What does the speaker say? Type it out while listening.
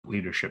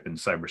leadership in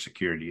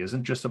cybersecurity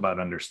isn't just about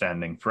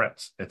understanding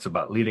threats. It's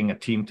about leading a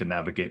team to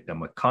navigate them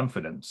with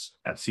confidence.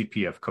 At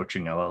CPF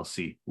Coaching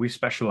LLC, we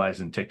specialize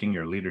in taking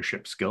your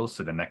leadership skills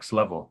to the next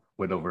level.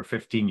 With over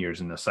 15 years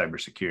in the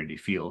cybersecurity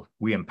field,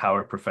 we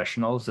empower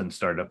professionals and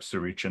startups to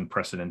reach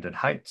unprecedented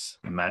heights.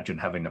 Imagine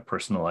having a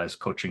personalized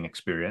coaching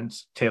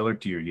experience tailored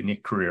to your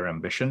unique career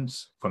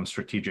ambitions. From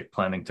strategic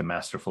planning to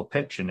masterful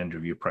pitch and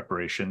interview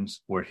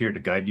preparations, we're here to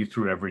guide you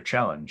through every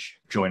challenge.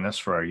 Join us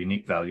for our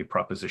unique value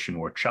proposition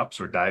workshops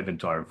or dive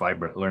into our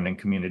vibrant learning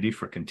community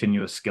for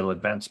continuous skill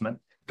advancement.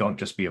 Don't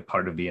just be a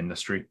part of the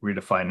industry,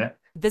 redefine it.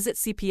 Visit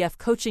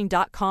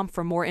cpfcoaching.com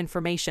for more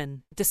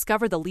information.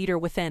 Discover the leader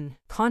within.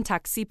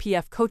 Contact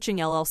CPF Coaching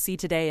LLC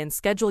today and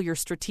schedule your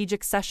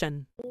strategic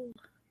session.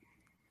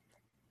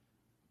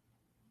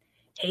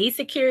 Hey,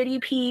 security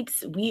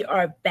peeps. We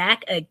are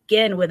back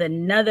again with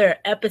another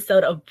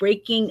episode of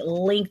Breaking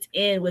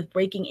LinkedIn with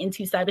Breaking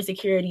into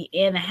Cybersecurity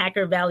in the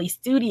Hacker Valley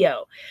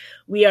studio.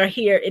 We are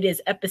here. It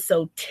is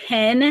episode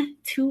 10,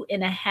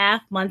 2.5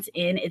 months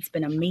in. It's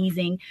been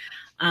amazing.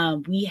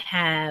 We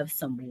have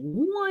some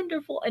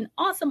wonderful and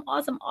awesome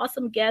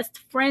guest,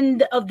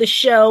 friend of the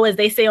show, as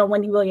they say on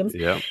Wendy Williams.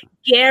 Yep.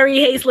 Gary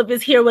Hayslip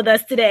is here with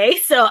us today.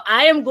 So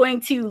I am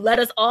going to let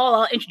us all,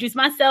 I'll introduce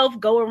myself,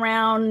 go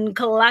around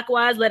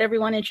clockwise, let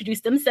everyone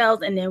introduce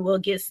themselves, and then we'll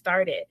get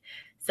started.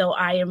 So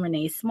I am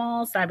Renee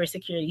Small,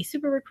 cybersecurity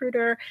super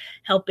recruiter,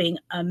 helping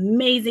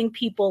amazing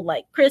people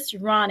like Chris,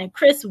 Ron, and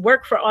Chris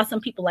work for awesome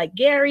people like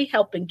Gary,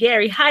 helping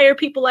Gary hire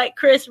people like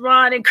Chris,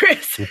 Ron, and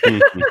Chris,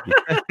 and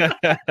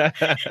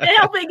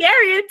helping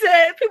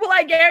people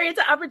like Gary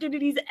into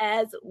opportunities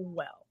as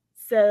well.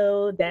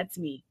 So that's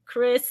me,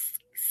 Chris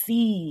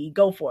C.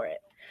 Go for it.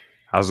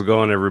 How's it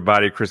going,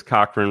 everybody? Chris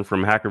Cochran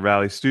from Hacker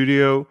Valley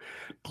Studio.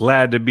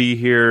 Glad to be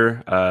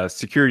here.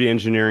 Security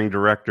engineering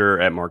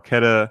director at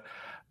Marquetta.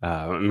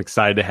 I'm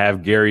excited to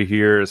have Gary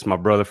here. It's my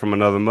brother from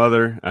another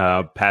mother.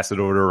 Pass it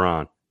over to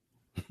Ron.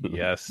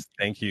 Yes,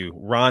 thank you.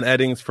 Ron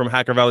Eddings from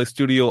Hacker Valley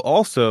Studio.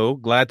 Also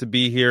glad to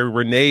be here.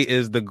 Renee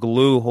is the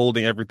glue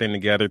holding everything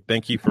together.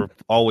 Thank you for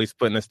always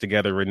putting us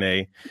together,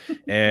 Renee.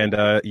 And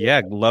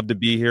love to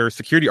be here.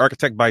 Security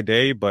architect by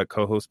day, but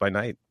co-host by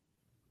night.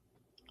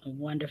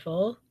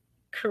 Wonderful.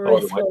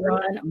 Chris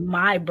Fallon,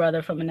 my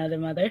brother from another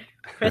mother.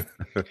 Chris.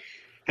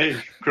 Hey,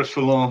 Chris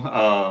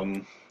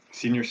Fallon,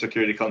 senior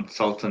security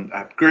consultant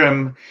at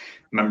Grim,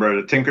 member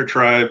of the Tinker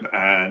Tribe,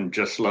 and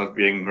just love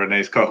being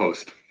Renee's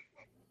co-host.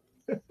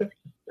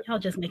 Y'all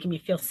just making me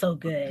feel so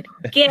good.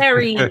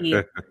 Gary.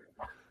 Gary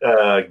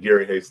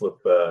Hayslip,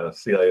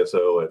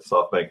 CISO at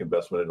SoftBank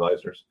Investment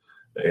Advisors,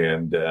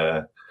 and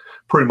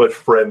pretty much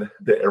friend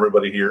to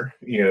everybody here,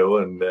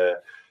 and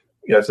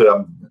I said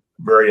I'm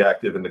very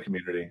active in the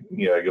community.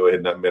 I go ahead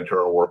and I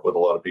mentor and work with a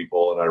lot of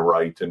people, and I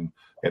write and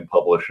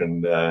publish,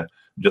 and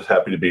just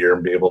happy to be here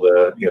and be able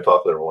to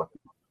talk to everyone.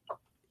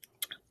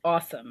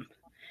 Awesome.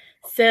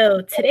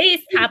 So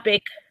today's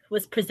topic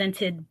was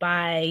presented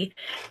by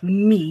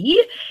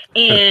me,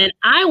 and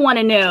I want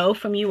to know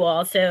from you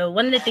all. So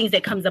one of the things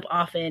that comes up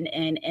often,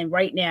 and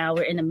right now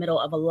we're in the middle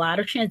of a lot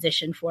of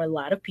transition for a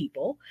lot of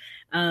people.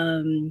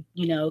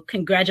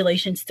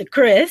 Congratulations to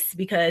Chris,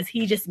 because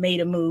he just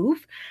made a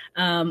move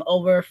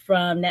over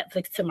from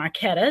Netflix to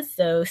Marquetta.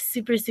 So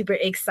super, super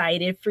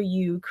excited for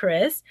you,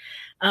 Chris.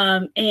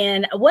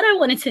 And what I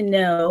wanted to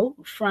know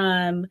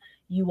from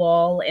you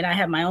all, and I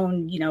have my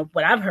own,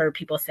 what I've heard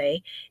people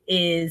say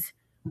is,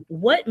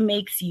 what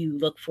makes you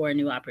look for a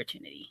new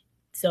opportunity?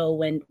 So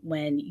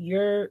when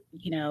you're,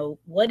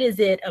 what is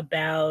it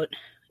about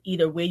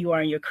either where you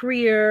are in your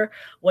career,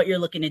 what you're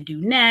looking to do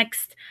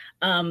next?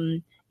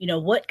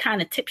 What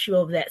kind of tips you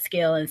over that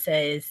scale and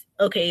says,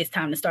 okay, it's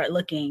time to start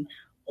looking?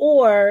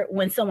 Or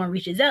when someone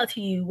reaches out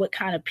to you, what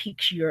kind of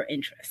piques your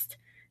interest?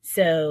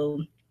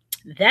 So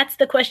that's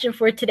the question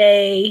for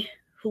today.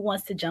 Who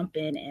wants to jump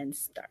in and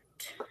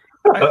start?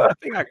 I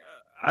think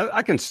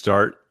I can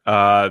start.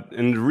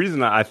 And the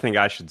reason I think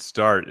I should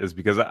start is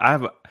because I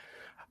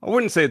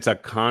wouldn't say it's a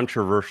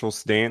controversial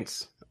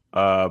stance,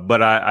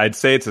 but I'd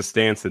say it's a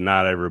stance that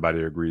not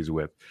everybody agrees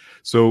with.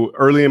 So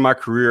early in my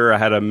career, I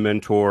had a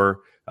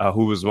mentor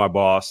who was my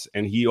boss,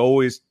 and he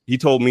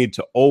told me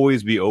to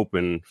always be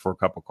open for a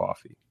cup of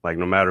coffee, like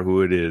no matter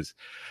who it is,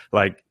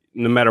 like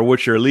no matter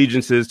what your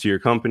allegiance is to your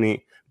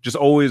company, just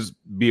always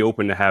be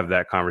open to have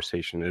that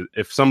conversation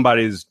if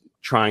somebody's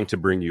trying to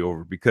bring you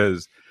over,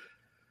 because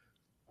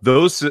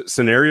those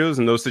scenarios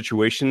and those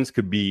situations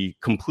could be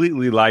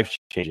completely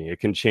life-changing. It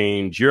can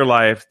change your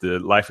life, the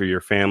life of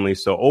your family.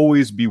 So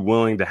always be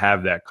willing to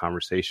have that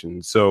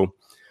conversation. So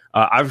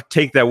I've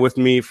taken that with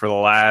me for the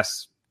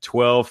last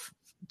 12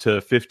 to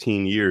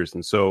 15 years.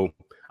 And so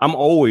I'm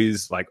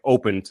always like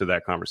open to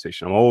that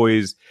conversation.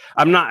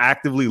 I'm not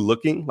actively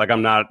looking, like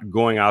I'm not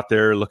going out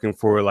there looking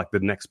for like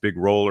the next big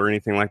role or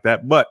anything like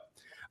that. But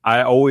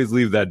I always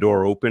leave that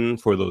door open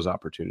for those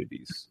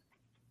opportunities.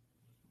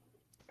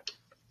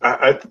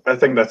 I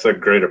think that's a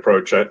great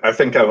approach. I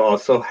think I've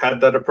also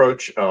had that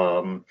approach.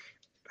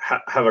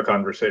 have a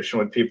conversation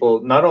with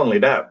people. Not only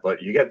that,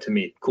 but you get to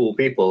meet cool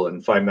people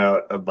and find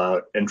out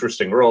about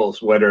interesting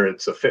roles, whether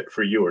it's a fit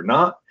for you or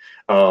not.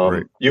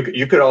 Right.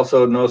 You could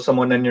also know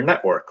someone in your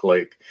network.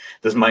 Like,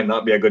 this might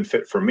not be a good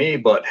fit for me,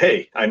 but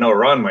hey, I know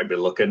Ron might be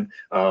looking.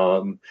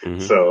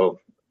 So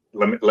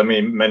let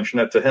me mention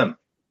it to him.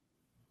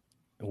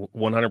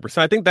 100%.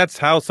 I think that's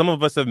how some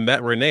of us have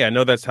met Renee. I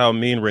know that's how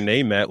me and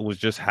Renee met, was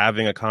just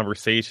having a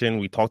conversation.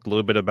 We talked a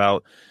little bit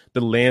about the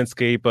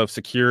landscape of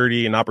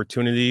security and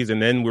opportunities. And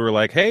then we were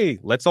like, hey,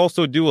 let's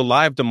also do a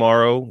live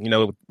tomorrow. You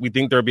know, we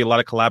think there'll be a lot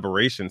of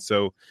collaboration.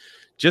 So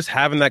just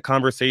having that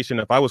conversation,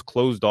 if I was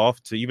closed off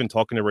to even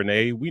talking to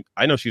Renee,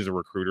 I know she's a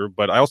recruiter,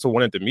 but I also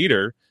wanted to meet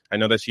her. I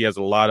know that she has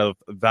a lot of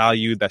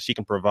value that she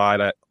can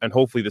provide, and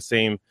hopefully the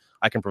same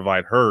I can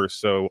provide her.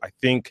 So I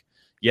think,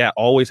 yeah,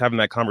 always having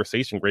that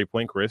conversation. Great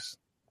point, Chris.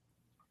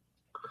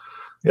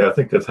 Yeah, I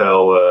think that's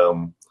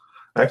how.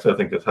 Actually, I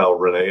think that's how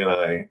Renee and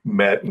I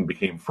met and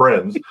became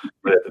friends.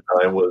 But at the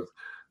time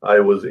I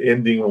was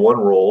ending one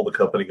role. The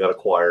company got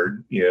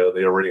acquired. You know,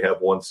 they already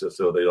have one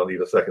CISO. They don't need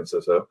a second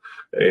CISO.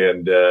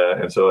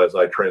 And so as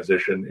I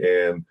transitioned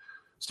and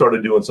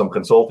started doing some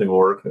consulting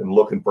work and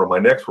looking for my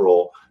next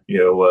role, you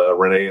know,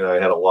 Renee and I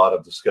had a lot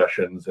of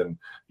discussions, and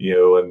you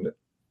know,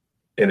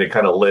 and it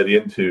kind of led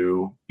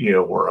into, you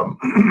know, where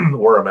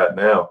I'm at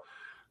now.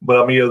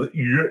 But I mean,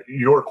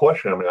 your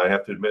question, I mean, I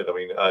have to admit, I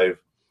mean,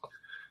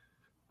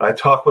 I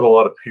talk with a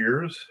lot of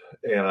peers,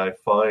 and I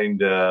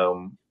find,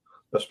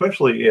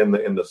 especially in the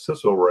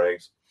CISO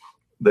ranks,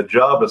 the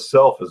job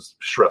itself is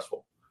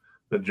stressful.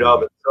 The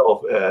job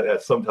itself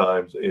at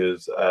sometimes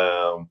is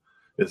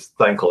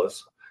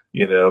thankless,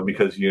 you know,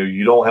 because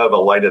you don't have a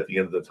light at the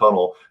end of the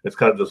tunnel. It's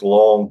kind of this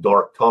long,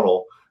 dark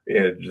tunnel,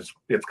 and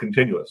it's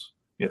continuous,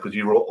 you know, because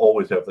you will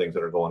always have things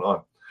that are going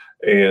on.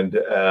 And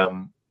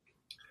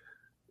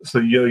so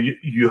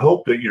you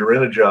hope that you're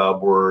in a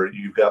job where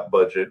you've got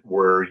budget,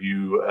 where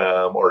you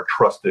are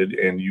trusted,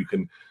 and you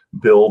can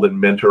build and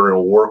mentor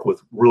and work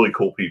with really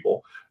cool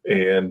people,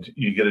 and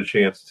you get a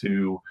chance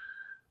to,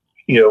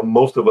 you know,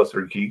 most of us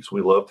are geeks.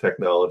 We love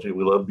technology.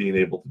 We love being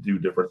able to do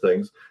different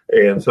things.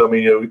 And so, I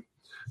mean,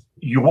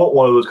 you want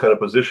one of those kind of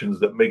positions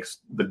that makes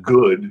the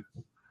good,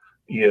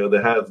 you know,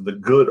 that has the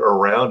good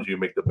around you,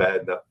 make the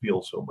bad not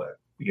feel so bad,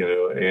 you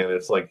know. And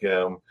it's like,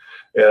 and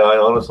I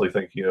honestly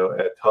think, you know,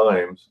 at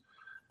times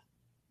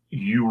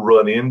you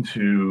run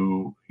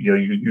into, you know,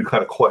 you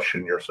kind of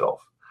question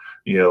yourself,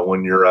 you know,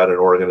 when you're at an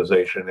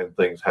organization and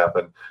things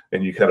happen,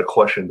 and you kind of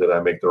question, did I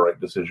make the right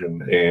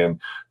decision?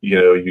 And, you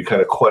know, you kind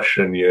of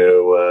question, you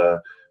know,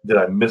 did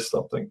I miss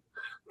something?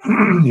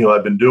 You know,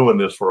 I've been doing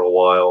this for a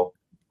while.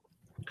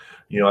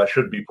 You know, I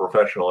should be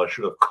professional. I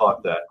should have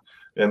caught that.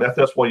 And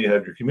that's why you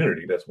have your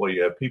community. That's why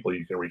you have people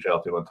you can reach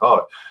out to and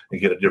talk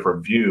and get a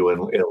different view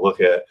and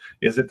look at,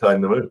 is it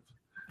time to move?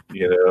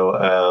 You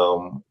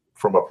know,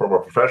 from a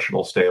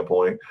professional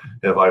standpoint,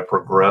 have I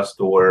progressed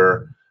to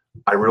where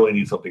I really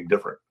need something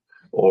different,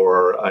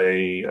 or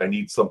I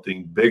need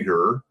something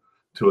bigger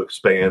to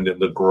expand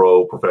and to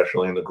grow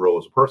professionally and to grow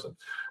as a person?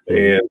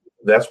 And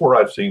that's where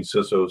I've seen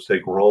CISOs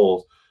take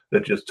roles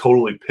that just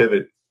totally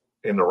pivot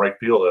in the right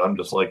field. And I'm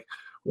just like,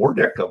 where'd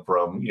that come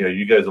from? You know,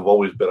 you guys have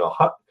always been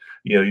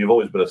you've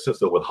always been a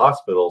CISO with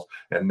hospitals,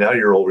 and now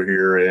you're over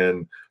here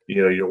and,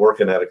 you know, you're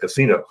working at a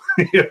casino.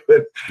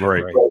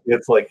 Right.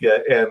 It's like,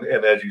 and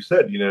as you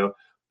said, you know,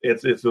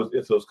 it's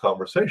those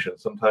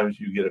conversations. Sometimes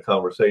you get a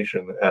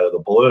conversation out of the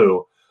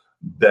blue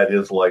that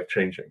is life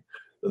changing.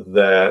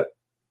 That,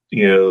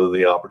 you know,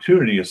 the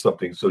opportunity is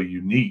something so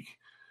unique,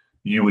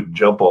 you would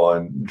jump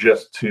on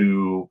just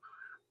to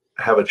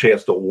have a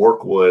chance to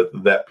work with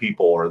that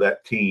people or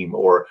that team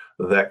or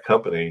that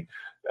company.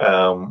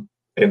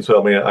 And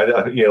so, I mean,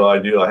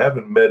 I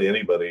haven't met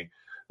anybody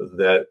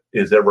that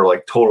is ever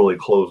like totally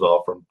closed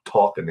off from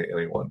talking to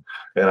anyone.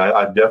 And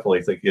I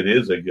definitely think it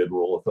is a good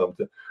rule of thumb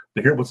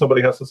to hear what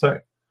somebody has to say.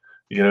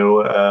 You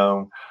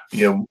know,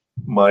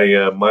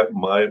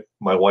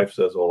 my wife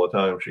says all the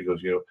time, she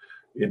goes, you know,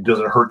 it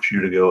doesn't hurt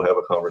you to go have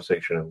a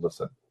conversation and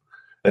listen.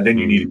 And then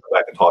you need to go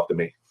back and talk to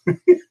me.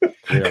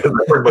 Because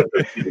everybody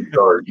in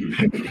charge.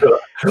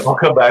 I'll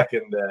come back,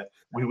 and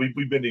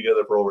we've been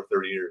together for over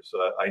 30 years.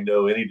 So I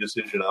know any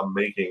decision I'm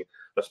making,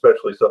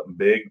 especially something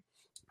big,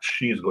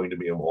 she's going to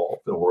be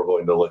involved, and we're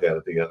going to look at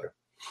it together.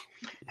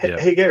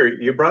 Hey,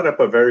 Gary, you brought up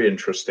a very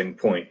interesting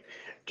point.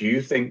 Do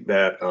you think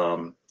that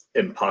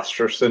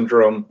imposter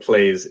syndrome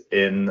plays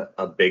in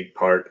a big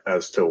part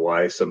as to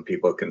why some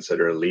people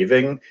consider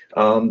leaving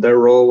their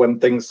role when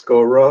things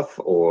go rough,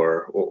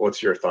 or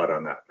what's your thought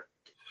on that?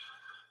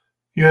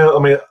 Yeah, I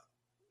mean,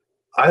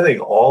 I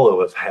think all of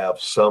us have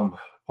some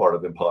part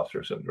of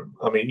imposter syndrome.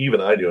 I mean,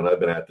 even I do, and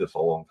I've been at this a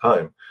long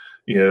time.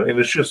 You know, and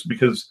it's just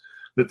because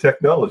the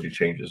technology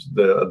changes,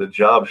 the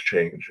jobs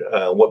change,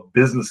 what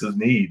businesses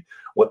need,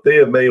 what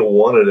they may have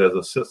wanted as a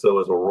CISO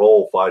as a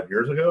role 5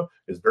 years ago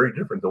is very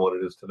different than what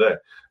it is today.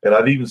 And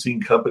I've even seen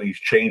companies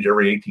change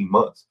every 18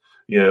 months.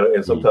 You know,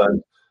 and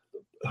sometimes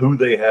who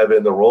they have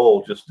in the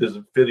role just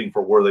isn't fitting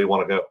for where they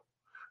want to go.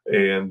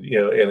 And you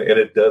know, and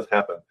it does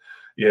happen.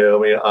 I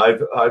mean,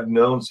 I've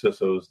known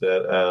CISOs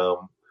that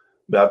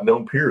I've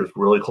known peers,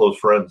 really close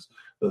friends,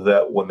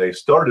 that when they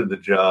started the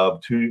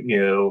job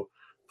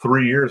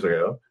 3 years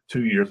ago,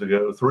 2 years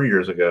ago, 3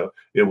 years ago,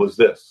 it was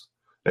this,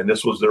 and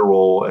this was their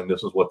role, and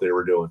this is what they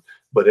were doing.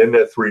 But in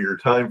that 3 year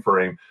time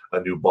frame,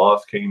 a new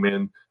boss came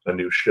in, a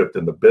new shift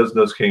in the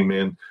business came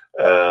in.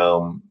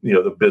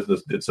 The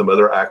business did some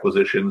other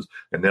acquisitions,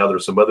 and now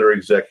there's some other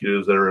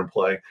executives that are in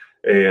play.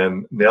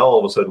 And now all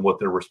of a sudden, what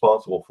they're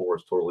responsible for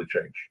is totally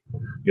changed.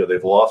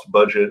 They've lost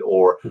budget,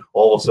 or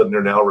all of a sudden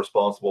they're now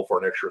responsible for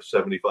an extra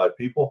 75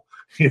 people,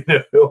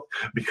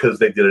 because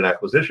they did an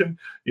acquisition,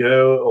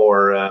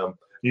 or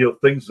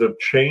things have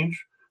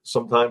changed.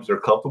 Sometimes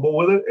they're comfortable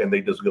with it and they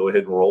just go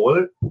ahead and roll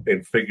with it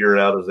and figure it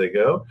out as they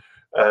go.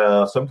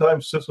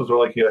 Sometimes systems are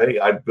like, hey,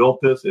 I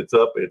built this, it's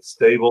up, it's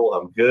stable,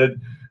 I'm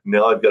good.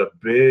 Now I've got a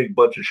big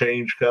bunch of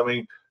change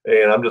coming,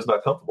 and I'm just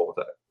not comfortable with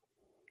that.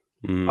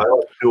 Mm. I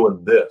like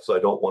doing this. I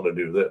don't want to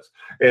do this.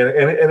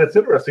 And it's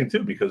interesting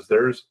too, because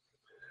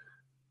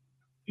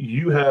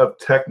you have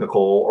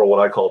technical, or what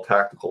I call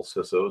tactical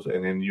CISOs,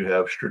 and then you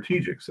have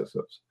strategic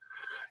CISOs.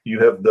 You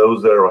have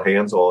those that are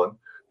hands-on,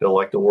 that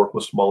like to work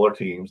with smaller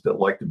teams, that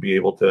like to be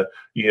able to,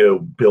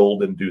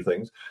 build and do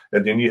things.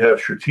 And then you have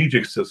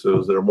strategic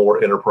CISOs that are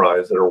more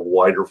enterprise, that are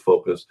wider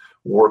focused,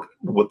 work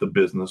with the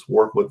business,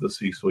 work with the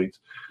C-suites.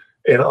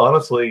 And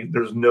honestly,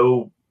 there's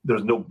no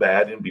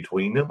bad in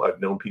between them.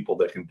 I've known people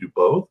that can do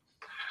both.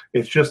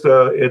 It's just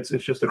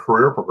a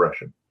career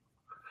progression,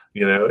 and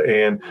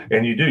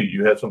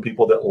you have some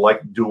people that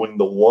like doing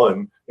the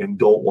one and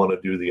don't want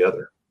to do the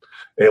other.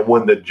 And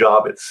when the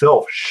job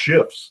itself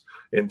shifts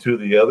into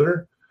the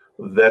other,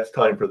 that's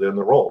time for them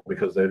to roll,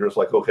 because they're just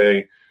like,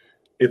 okay,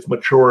 it's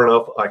mature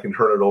enough, I can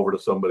turn it over to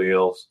somebody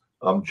else.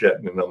 I'm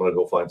jetting and I'm going to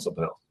go find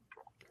something else.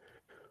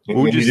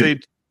 What would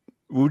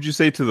you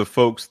say to the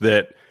folks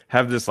that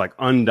have this like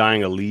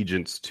undying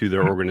allegiance to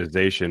their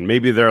organization?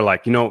 Maybe they're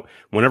like,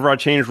 whenever I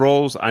change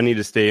roles, I need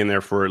to stay in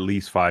there for at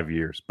least 5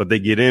 years, but they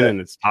get in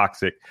and it's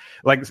toxic.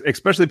 Like,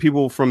 especially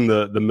people from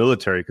the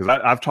military, because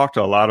I've talked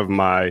to a lot of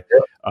my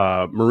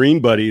Marine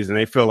buddies, and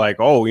they feel like,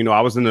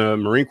 I was in the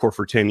Marine Corps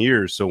for 10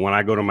 years. So when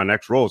I go to my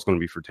next role, it's going to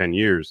be for 10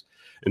 years.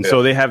 And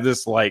so they have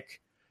this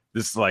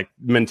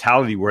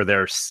mentality where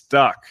they're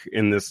stuck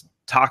in this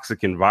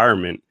toxic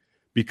environment,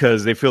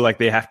 because they feel like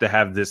they have to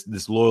have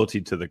this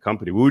loyalty to the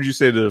company. What would you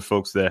say to the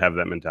folks that have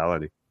that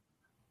mentality?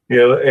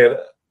 And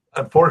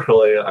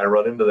unfortunately, I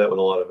run into that with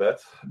a lot of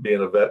vets,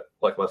 being a vet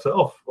like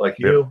myself, like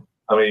you.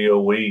 I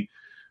mean,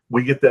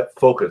 we get that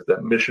focus,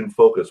 that mission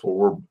focus,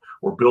 where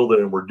we're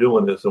building and we're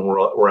doing this, and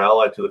we're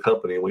allied to the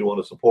company and we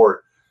want to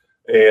support.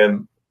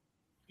 And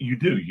you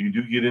do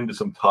get into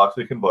some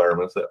toxic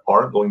environments that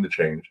aren't going to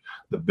change.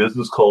 The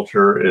business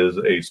culture is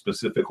a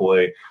specific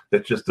way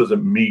that just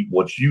doesn't meet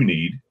what you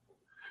need.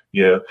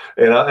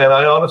 And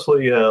I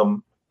honestly,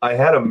 I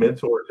had a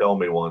mentor tell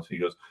me once, he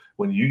goes,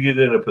 when you get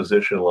in a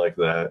position like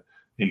that,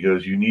 he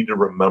goes, you need to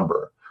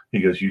remember,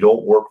 he goes, you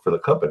don't work for the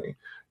company,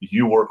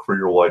 you work for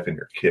your wife and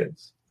your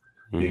kids.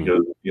 Mm-hmm. He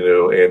goes,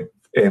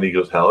 and he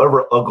goes,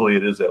 however ugly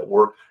it is at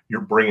work,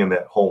 you're bringing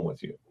that home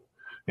with you.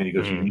 And he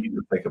goes, you need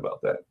to think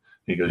about that.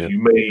 He goes, you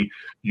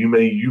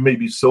may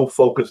be so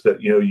focused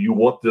that, you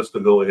want this to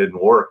go ahead and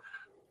work.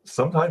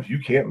 Sometimes you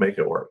can't make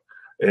it work.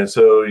 And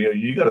so,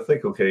 you got to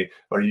think, okay,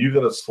 are you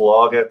going to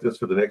slog at this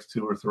for the next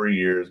 2 or 3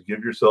 years,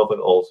 give yourself an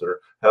ulcer,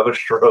 have a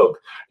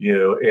stroke,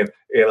 and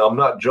I'm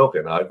not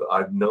joking.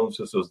 I've known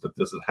CISOs that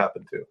this has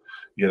happened to,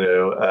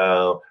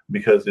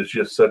 because it's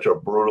just such a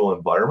brutal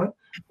environment.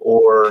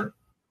 Or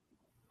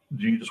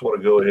do you just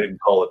want to go ahead and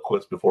call it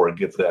quits before it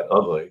gets that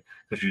ugly?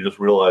 Because you just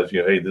realize,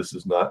 hey, this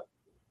is not,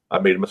 I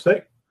made a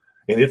mistake.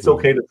 And it's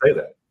okay to say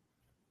that.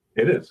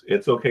 It is.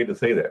 It's okay to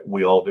say that.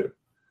 We all do.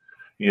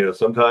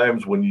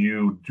 Sometimes when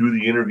you do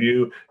the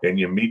interview and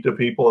you meet the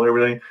people and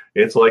everything,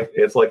 it's like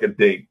a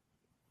date.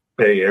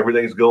 Hey,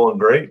 everything's going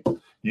great.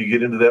 You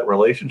get into that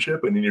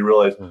relationship and then you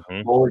realize,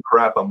 holy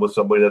crap, I'm with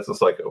somebody that's a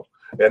psycho.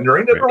 And there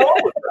ain't nothing wrong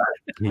with that.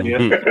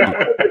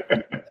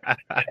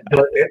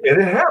 But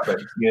it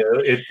happens.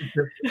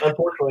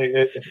 Unfortunately,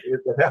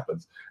 it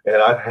happens.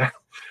 And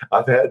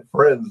I've had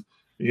friends,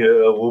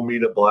 we'll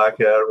meet at Black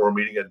Hat or we're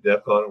meeting at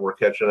DEF CON and we're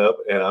catching up,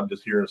 and I'm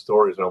just hearing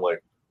stories and I'm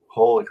like,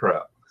 holy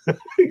crap.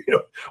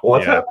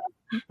 What's happening?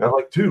 And I'm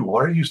like, dude,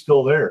 why are you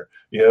still there?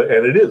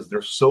 And it is,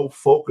 they're so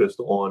focused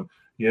on,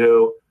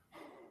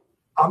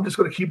 I'm just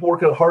going to keep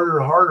working harder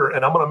and harder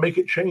and I'm going to make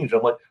it change.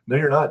 I'm like, no,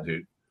 you're not,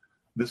 dude.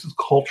 This is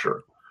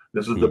culture.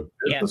 This is the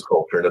business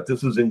culture. And if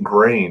this is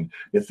ingrained,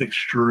 it's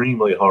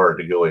extremely hard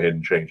to go ahead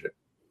and change it.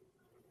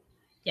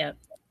 Yep.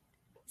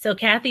 So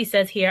Kathy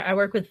says here, I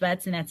work with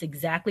vets, and that's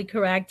exactly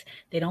correct.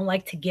 They don't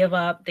like to give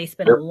up. They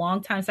spend a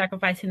long time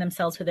sacrificing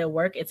themselves for their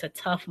work. It's a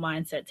tough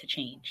mindset to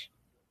change.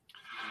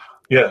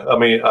 Yeah, I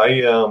mean,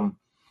 I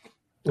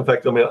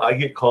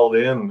get called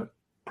in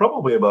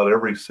probably about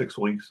every 6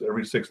 weeks,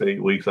 every 6 to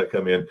 8 weeks. I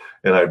come in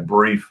and I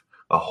brief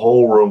a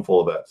whole room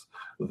full of vets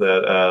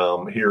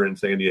that here in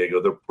San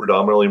Diego, they're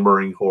predominantly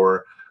Marine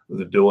Corps.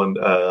 They're doing,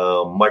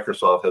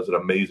 Microsoft has an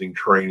amazing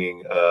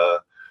training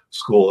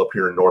school up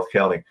here in North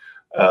County.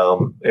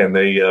 And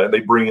they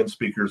bring in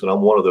speakers, and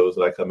I'm one of those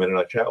that I come in and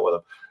I chat with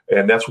them.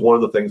 And that's one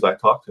of the things I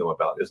talk to them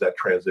about is that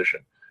transition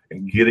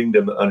and getting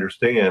them to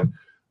understand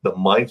the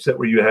mindset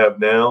where you have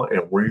now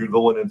and where you're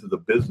going into the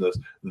business.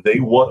 They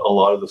want a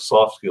lot of the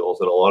soft skills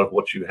and a lot of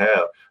what you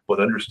have,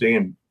 but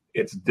understand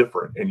it's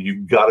different, and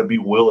you've got to be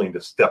willing to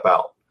step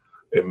out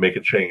and make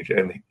a change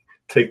and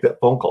take that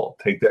phone call,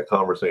 take that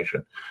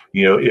conversation.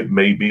 It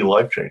may be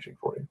life-changing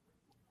for you.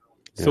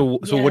 So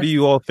what do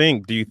you all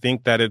think? Do you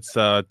think that it's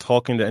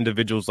talking to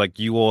individuals like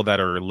you all that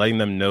are letting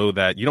them know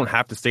that you don't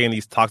have to stay in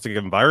these toxic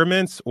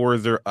environments, or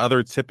is there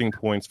other tipping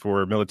points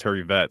for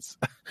military vets?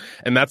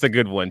 And that's a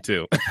good one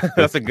too.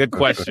 That's a good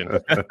question.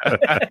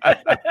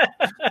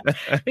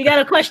 We got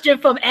a question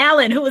from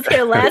Alan, who was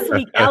here last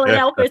week. Alan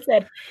Alford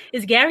said,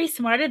 "Is Gary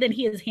smarter than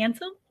he is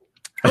handsome,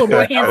 or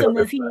more handsome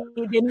than he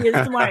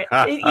is smart?"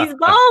 He's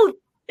both.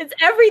 It's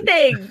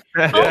everything.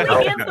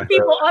 Only handsome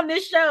people on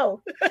this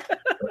show.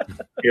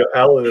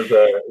 Alan is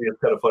it's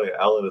kind of funny.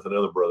 Alan is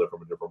another brother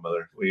from a different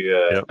mother. We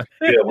have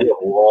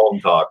long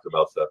talks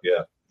about stuff.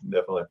 Yeah,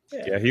 definitely.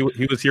 Yeah,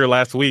 he was here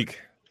last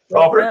week.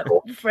 Oh, very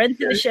cool. Friend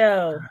to the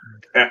show.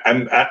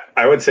 And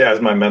I would say,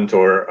 as my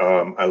mentor,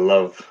 I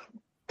love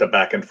the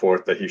back and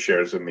forth that he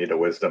shares with me, the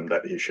wisdom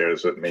that he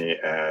shares with me,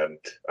 and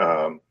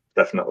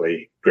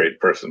definitely great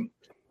person.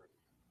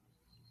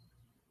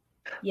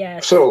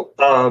 Yes. So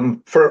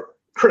for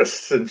Chris,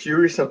 since you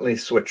recently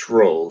switched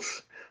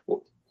roles,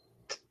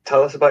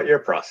 tell us about your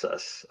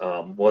process.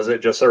 Was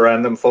it just a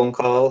random phone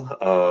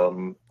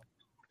call?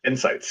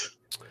 Insights?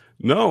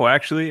 No,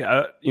 actually,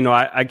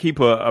 I keep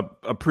a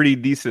pretty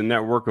decent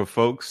network of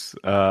folks.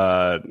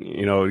 Got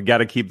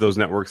to keep those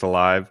networks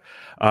alive.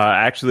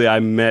 Actually, I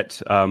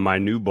met my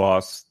new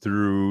boss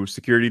through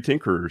Security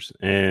Tinkerers,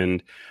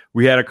 and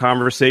we had a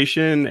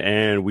conversation,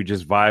 and we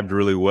just vibed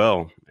really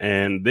well.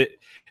 And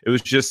it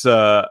was just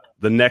the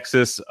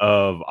nexus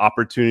of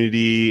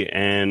opportunity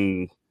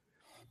and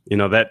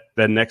that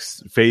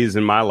next phase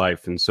in my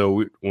life. And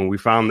so when we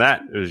found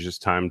that, it was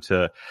just time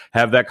to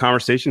have that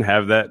conversation,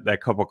 have that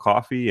cup of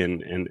coffee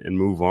and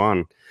move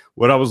on.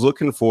 What I was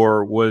looking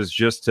for was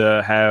just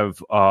to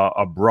have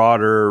a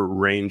broader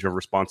range of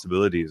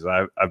responsibilities.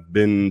 I've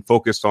been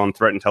focused on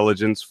threat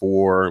intelligence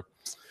for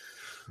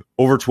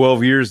over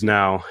 12 years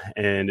now,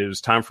 and it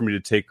was time for me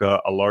to take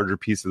a larger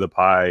piece of the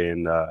pie.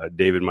 And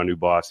David, my new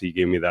boss, he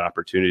gave me that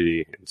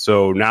opportunity. And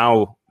so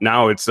now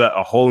it's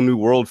a whole new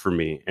world for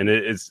me, and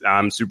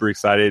I'm super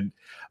excited.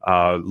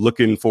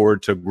 Looking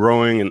forward to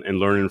growing and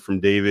learning from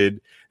David,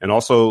 and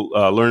also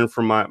learning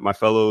from my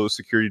fellow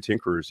security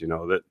tinkerers.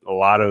 That a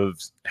lot of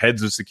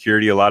heads of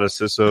security, a lot of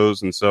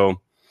CISOs, and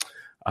so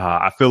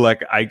I feel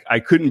like I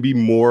couldn't be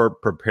more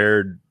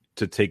prepared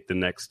to take the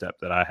next step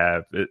that I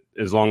have,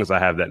 as long as I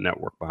have that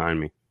network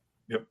behind me.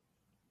 Yep.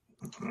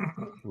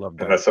 Love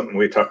that. And that's something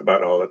we talk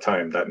about all the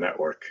time, that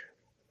network.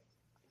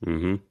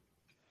 Mm-hmm.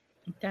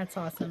 That's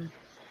awesome.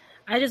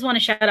 I just want to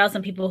shout out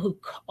some people who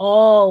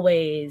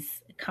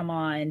always come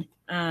on.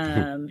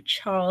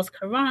 Charles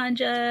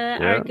Karanja,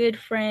 our good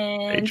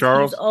friend. Hey,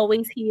 Charles. He's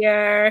always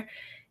here.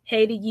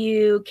 Hey to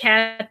you.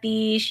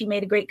 Kathy, she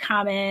made a great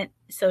comment.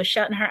 So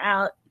shouting her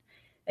out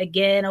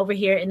again over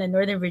here in the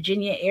Northern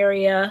Virginia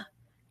area.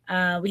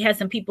 We had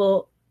some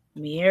people.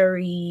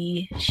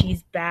 Mary,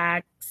 she's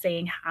back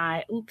saying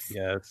hi. Oops.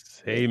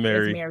 Yes. Hey,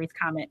 Mary. Mary's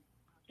comment.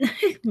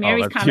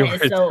 Mary's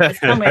comment is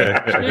so Mary.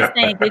 She was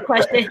saying, good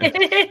question.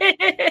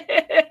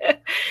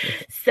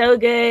 So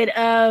good.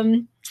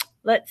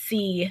 Let's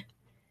see.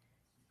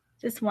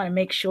 Just want to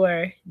make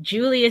sure.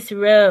 Julius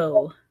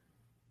Rowe.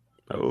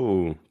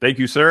 Oh, thank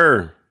you,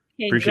 sir.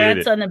 Appreciate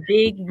it. Congrats on the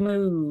big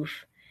move.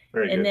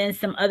 And then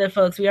some other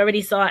folks. We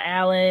already saw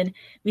Alan.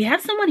 We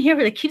have someone here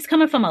that keeps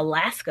coming from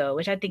Alaska,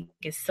 which I think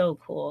is so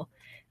cool.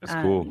 That's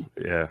cool.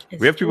 Yeah.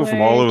 We have people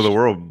from all over the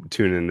world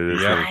tuning into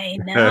this. I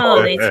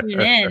know. They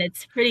tune in.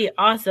 It's pretty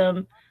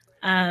awesome.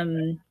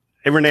 Hey,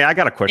 Renee, I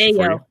got a question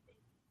for you.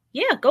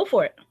 Yeah, go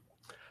for it.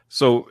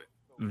 So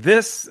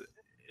this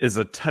is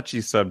a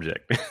touchy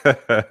subject.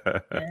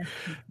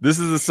 This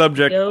is a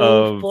subject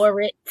Go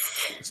for it.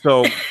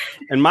 So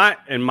in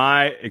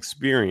my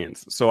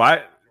experience,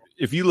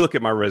 if you look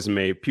at my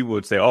resume, people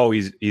would say, "Oh,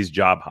 he's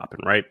job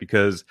hopping," right?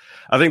 Because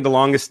I think the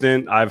longest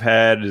stint I've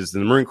had is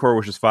in the Marine Corps,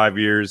 which is 5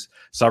 years,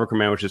 Cyber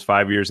Command, which is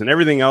 5 years, and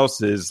everything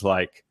else is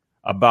like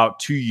about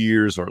 2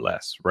 years or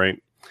less,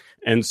 right?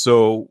 And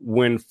so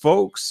when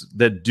folks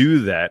that do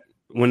that,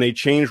 when they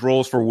change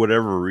roles for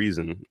whatever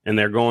reason, and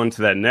they're going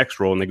to that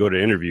next role and they go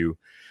to interview,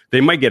 they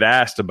might get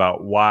asked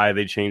about why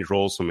they change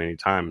roles so many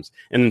times.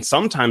 And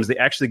sometimes they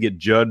actually get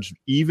judged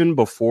even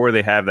before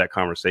they have that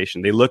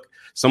conversation.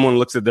 Someone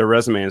looks at their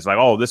resume and is like,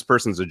 oh, this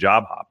person's a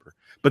job hopper,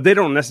 but they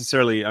don't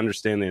necessarily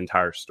understand the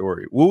entire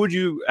story. What would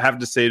you have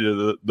to say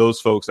to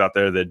those folks out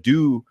there that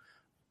do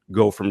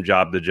go from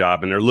job to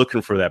job and they're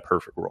looking for that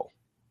perfect role?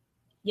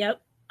 Yep.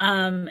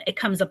 It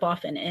comes up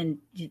often, and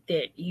you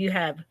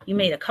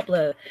made a couple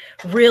of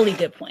really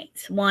good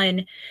points.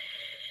 One,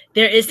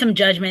 there is some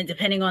judgment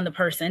depending on the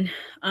person.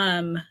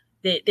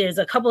 there's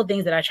a couple of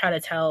things that I try to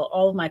tell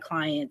all of my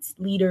clients,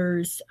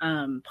 leaders,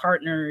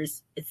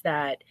 partners, is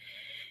that,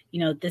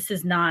 this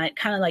is not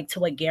kind of like to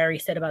what Gary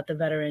said about the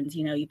veterans,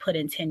 you put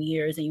in 10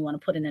 years and you want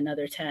to put in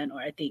another 10, or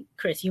I think,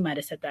 Chris, you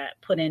might've said that,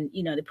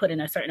 they put in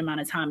a certain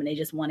amount of time and they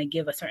just want to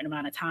give a certain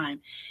amount of time.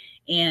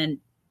 And,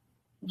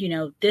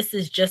 this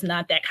is just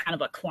not that kind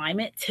of a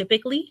climate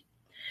typically.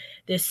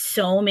 There's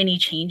so many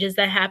changes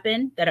that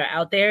happen that are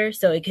out there.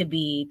 So it could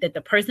be that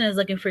the person is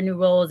looking for new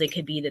roles. It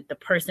could be that the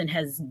person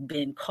has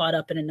been caught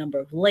up in a number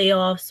of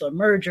layoffs or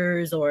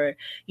mergers or,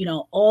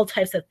 all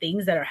types of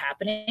things that are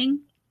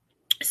happening.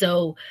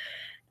 So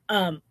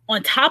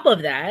on top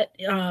of that,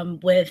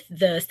 with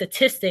the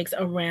statistics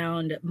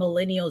around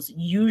millennials,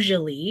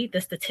 usually the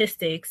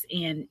statistics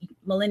and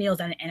millennials,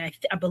 and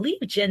I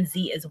believe Gen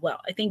Z as well.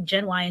 I think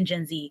Gen Y and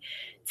Gen Z,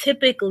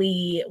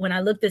 typically, when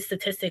I looked at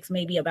statistics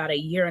maybe about a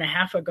year and a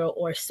half ago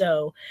or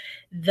so,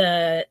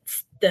 the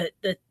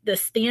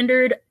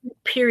standard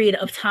period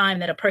of time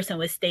that a person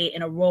would stay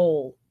in a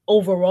role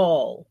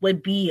overall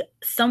would be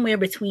somewhere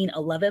between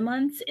 11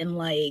 months and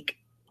like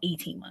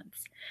 18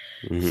 months.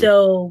 Mm-hmm.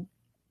 So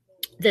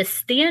the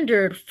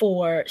standard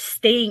for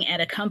staying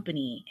at a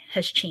company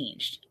has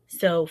changed.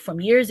 So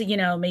from years,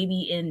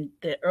 maybe in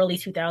the early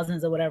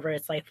 2000s or whatever,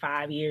 it's like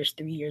 5 years,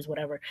 3 years,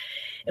 whatever.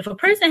 If a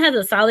person has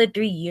a solid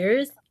 3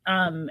 years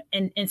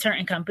in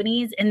certain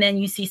companies, and then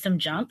you see some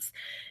jumps,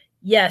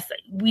 yes,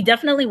 we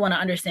definitely want to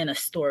understand a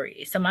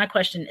story. So my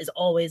question is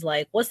always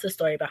like, what's the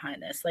story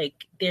behind this?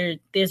 Like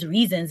there's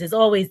reasons, there's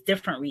always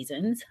different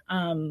reasons.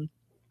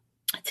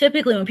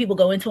 Typically when people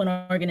go into an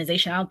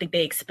organization, I don't think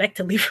they expect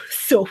to leave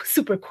so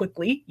super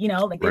quickly, they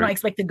don't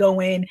expect to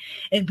go in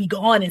and be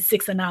gone in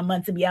 6 or 9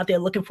 months and be out there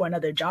looking for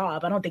another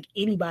job. I don't think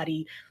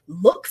anybody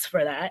looks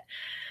for that.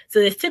 So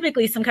there's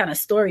typically some kind of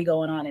story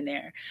going on in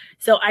there.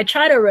 So I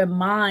try to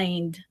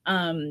remind,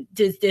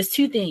 there's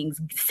two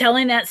things: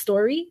 telling that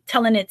story,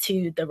 telling it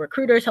to the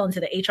recruiter, telling it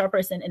to the HR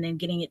person, and then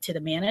getting it to the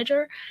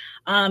manager.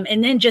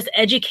 And then just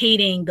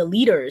educating the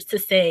leaders to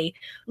say,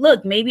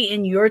 look, maybe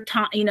in your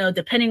time,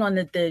 depending on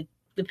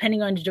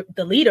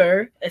the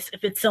leader,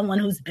 if it's someone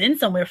who's been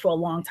somewhere for a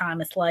long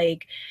time, it's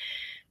like,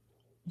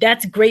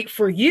 that's great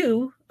for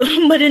you.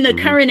 But in the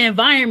current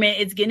environment,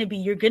 it's going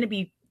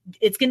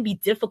to be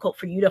difficult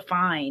for you to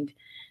find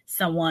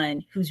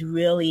someone who's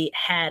really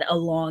had a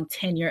long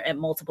tenure at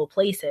multiple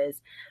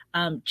places,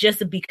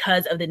 just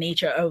because of the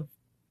nature of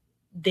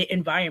the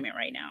environment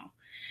right now.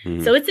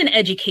 So it's an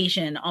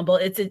education on both.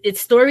 It's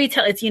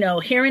storytelling. It's,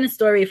 hearing a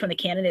story from the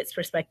candidate's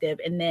perspective,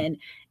 and then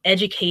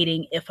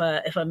educating if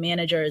a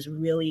manager is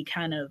really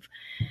kind of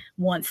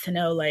wants to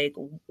know, like,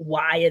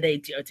 why are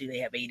they, or do they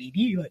have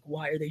ADD? Like,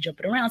 why are they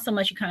jumping around so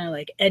much? You kind of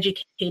like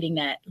educating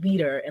that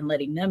leader and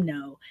letting them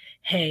know,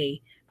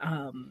 hey,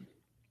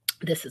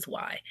 this is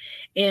why.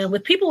 And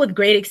with people with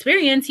great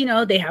experience,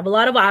 they have a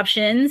lot of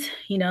options.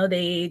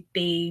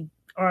 They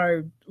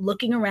are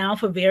looking around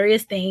for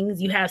various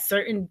things. You have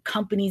certain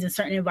companies and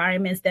certain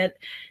environments that,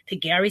 to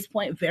Gary's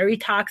point, very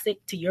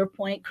toxic. To your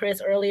point,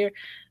 Chris, earlier,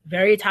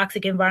 very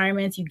toxic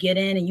environments. You get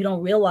in and you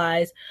don't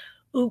realize,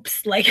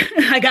 oops, like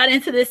I got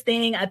into this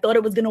thing, I thought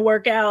it was going to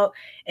work out,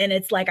 and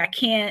it's like I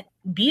can't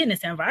be in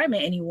this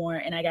environment anymore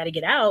and I got to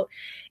get out.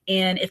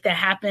 And if that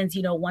happens,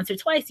 once or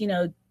twice,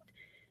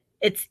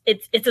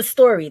 it's a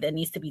story that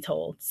needs to be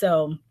told.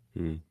 So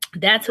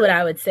that's what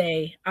I would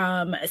say.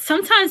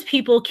 Sometimes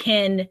people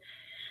can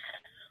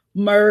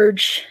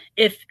merge,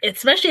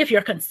 especially if you're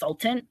a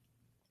consultant.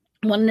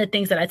 One of the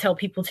things that I tell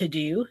people to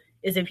do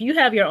is, if you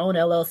have your own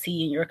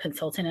LLC and you're a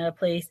consultant at a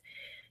place,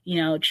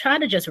 try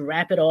to just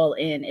wrap it all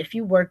in. If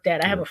you worked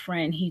at, I have a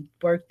friend, he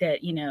worked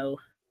at,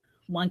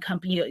 one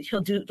company,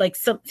 he'll do like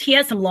he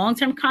has some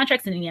long-term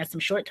contracts and then he has some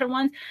short-term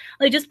ones.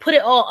 Like, just put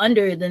it all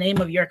under the name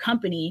of your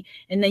company,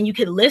 and then you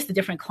could list the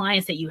different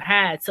clients that you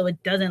had, so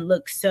it doesn't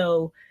look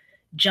so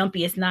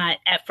jumpy. It's not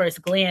at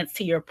first glance.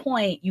 To your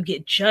point, you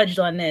get judged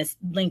on this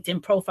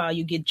LinkedIn profile,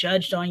 you get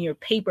judged on your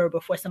paper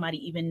before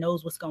somebody even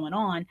knows what's going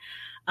on.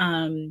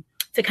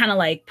 To kind of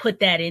like put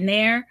that in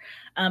there,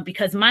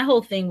 because my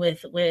whole thing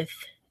with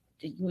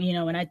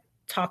when I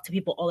talk to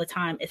people all the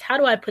time is, how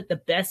do I put the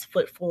best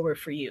foot forward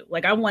for you?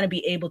 Like, I want to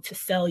be able to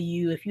sell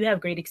you. If you have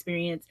great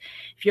experience,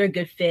 if you're a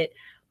good fit,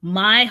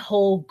 my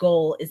whole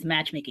goal is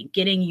matchmaking,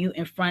 getting you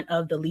in front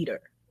of the leader.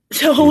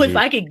 So if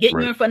I could get you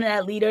in front of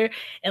that leader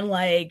and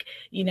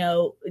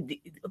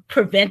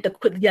prevent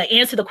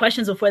answer the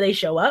questions before they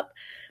show up,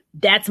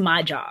 that's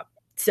my job.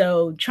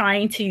 So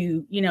trying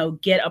to,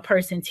 get a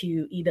person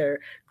to either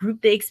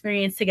group the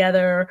experience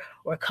together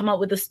or come up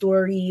with a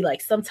story.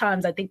 Like,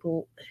 sometimes I think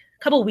a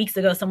couple of weeks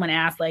ago, someone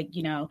asked,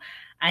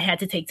 I had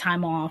to take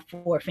time off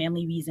for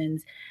family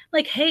reasons.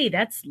 Like, hey,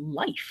 that's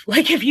life.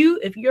 Like, if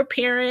you're a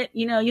parent,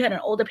 you had an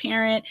older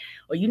parent,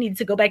 or you needed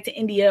to go back to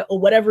India or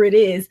whatever it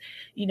is,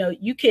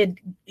 you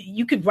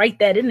could write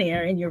that in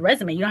there in your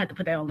resume. You don't have to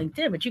put that on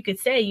LinkedIn, but you could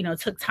say,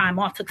 took time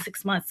off, took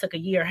 6 months, took a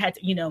year, had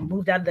to,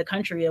 moved out of the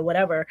country or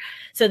whatever,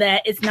 so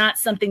that it's not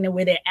something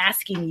where they're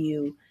asking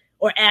you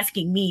or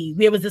asking me,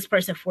 where was this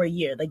person for a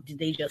year? Like, did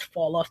they just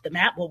fall off the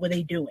map? What were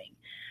they doing?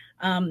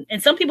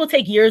 And some people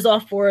take years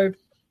off for,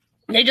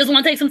 they just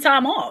want to take some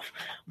time off.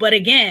 But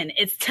again,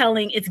 it's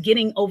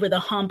getting over the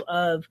hump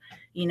of,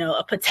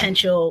 a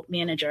potential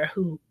manager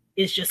who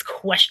is just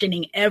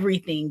questioning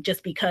everything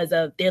just because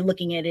of they're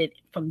looking at it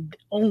from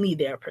only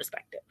their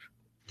perspective.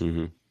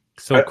 Mm-hmm.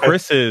 So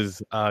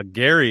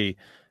Gary,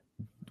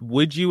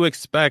 would you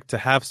expect to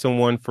have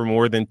someone for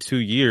more than 2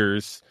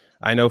 years?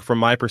 I know from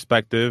my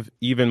perspective,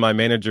 even my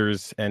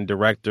managers and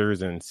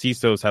directors and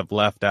CISOs have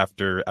left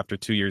after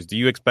 2 years. Do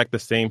you expect the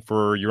same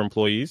for your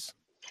employees?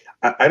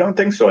 I don't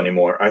think so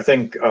anymore. I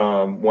think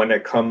when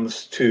it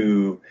comes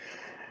to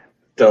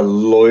the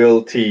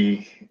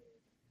loyalty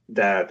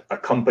that a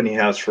company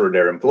has for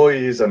their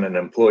employees and an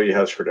employee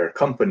has for their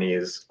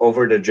companies,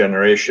 over the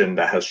generation,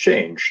 that has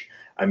changed.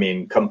 I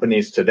mean,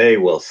 companies today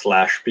will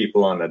slash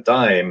people on a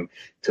dime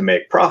to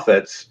make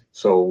profits.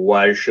 So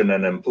why shouldn't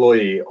an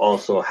employee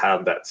also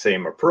have that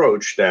same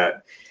approach,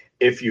 that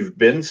if you've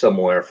been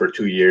somewhere for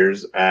 2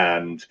 years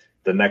and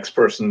the next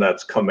person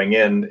that's coming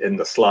in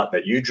the slot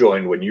that you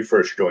joined when you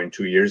first joined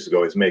 2 years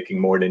ago is making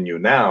more than you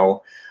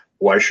now,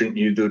 why shouldn't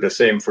you do the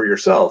same for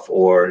yourself?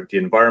 Or the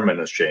environment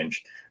has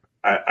changed.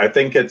 I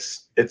think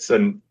it's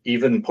an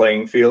even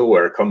playing field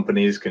where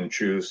companies can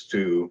choose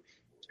to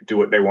do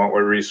what they want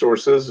with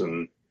resources,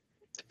 and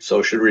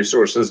so should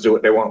resources do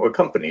what they want with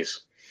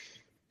companies.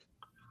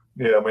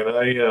 Yeah, I mean,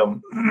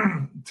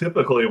 I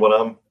typically when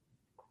I'm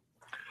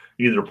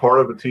either part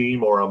of a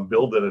team or I'm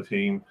building a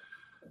team,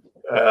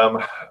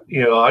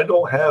 I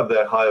don't have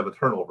that high of a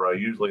turnover. I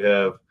usually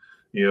have,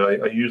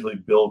 I usually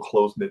build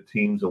close-knit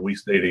teams and we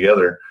stay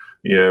together,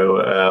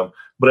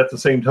 but at the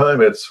same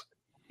time, it's,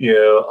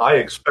 I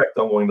expect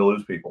I'm going to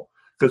lose people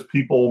because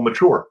people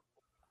mature,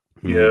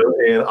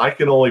 and I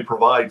can only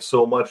provide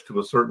so much to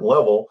a certain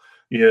level,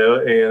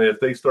 and if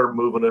they start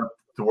moving up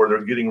to where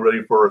they're getting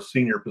ready for a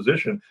senior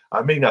position,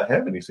 I may not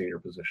have any senior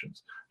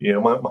positions.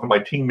 My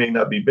team may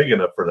not be big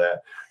enough for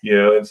that,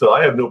 and so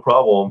I have no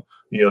problem,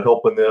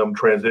 helping them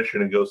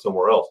transition and go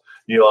somewhere else.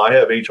 I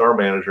have HR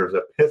managers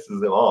that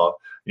pisses them off,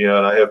 and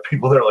I have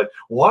people that are like,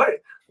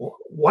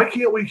 why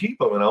can't we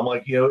keep him? And I'm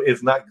like,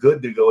 it's not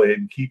good to go ahead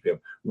and keep him.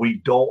 We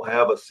don't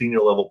have a senior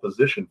level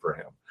position for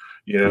him,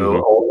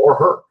 or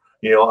her.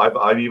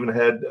 I've even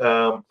had,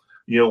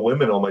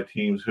 women on my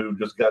teams who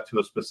just got to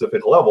a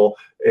specific level,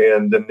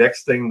 and the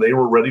next thing they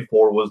were ready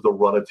for was to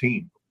run a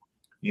team.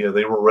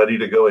 They were ready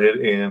to go ahead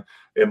and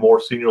more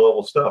senior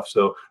level stuff.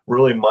 So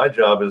really my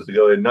job is to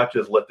go ahead and not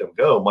just let them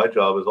go. My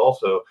job is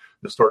also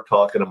to start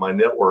talking to my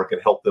network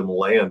and help them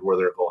land where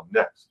they're going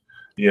next.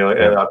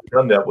 And I've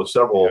done that with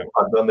several.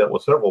 I've done that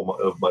with several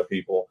of my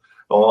people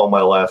on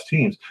my last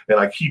teams, and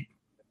I keep,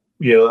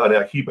 and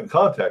I keep in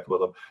contact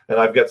with them. And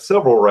I've got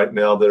several right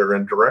now that are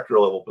in director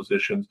level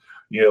positions,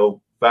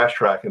 fast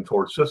tracking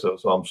towards CISO.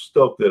 So I'm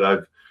stoked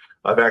that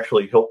I've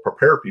actually helped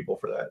prepare people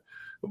for that.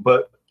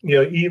 But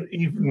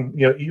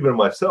even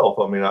myself,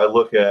 I mean, I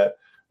look at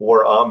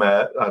where I'm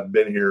at. I've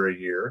been here a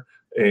year,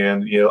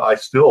 and I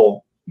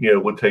still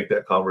would take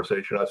that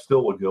conversation. I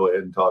still would go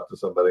ahead and talk to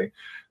somebody,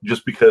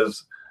 just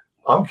because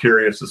I'm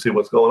curious to see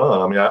what's going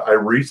on. I mean, I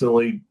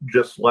recently,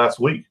 just last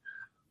week,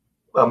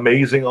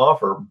 amazing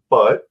offer,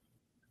 but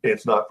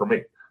it's not for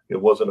me.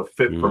 It wasn't a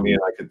fit for me,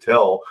 and I could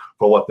tell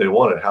for what they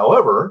wanted.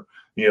 However,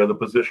 the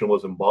position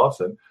was in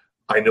Boston.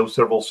 I know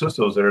several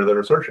CISOs there that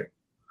are searching.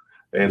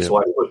 And so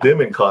I put them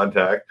in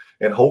contact,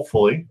 and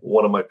hopefully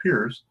one of my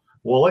peers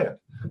will land.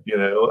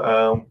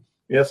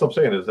 That's what I'm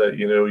saying is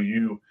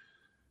that,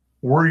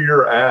 where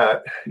you're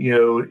at,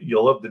 you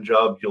love the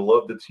job, you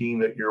love the team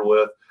that you're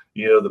with,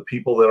 the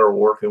people that are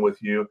working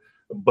with you,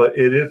 but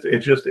it's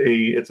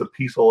a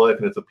piece of life,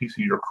 and it's a piece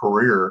of your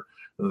career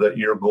that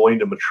you're going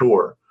to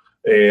mature.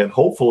 And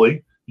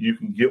hopefully you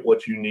can get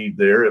what you need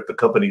there if the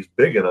company's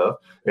big enough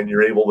and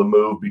you're able to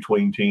move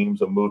between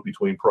teams and move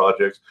between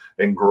projects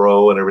and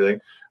grow and everything.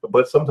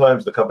 But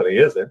sometimes the company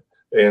isn't,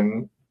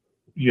 and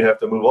you have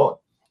to move on.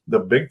 The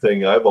big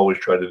thing I've always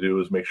tried to do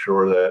is make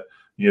sure that,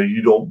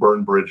 you don't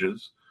burn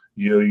bridges.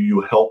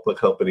 You help the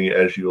company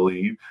as you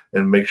leave,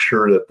 and make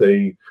sure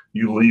that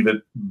you leave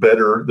it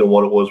better than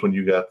what it was when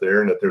you got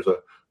there, and that there's a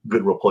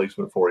good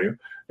replacement for you.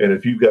 And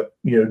if you've got,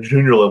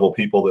 junior level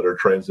people that are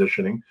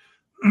transitioning,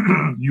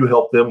 you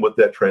help them with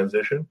that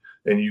transition,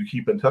 and you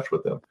keep in touch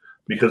with them,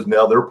 because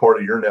now they're part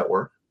of your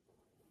network.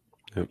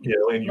 And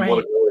you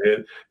want to go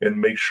ahead and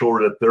make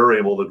sure that they're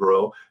able to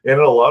grow. And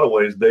in a lot of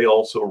ways, they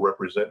also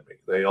represent me.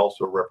 They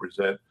also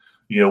represent,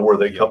 where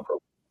they come from.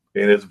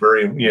 And it's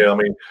very, I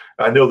mean,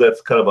 I know that's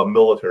kind of a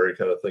military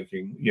kind of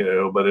thinking,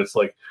 but it's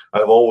like,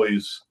 I've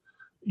always,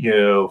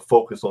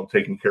 focused on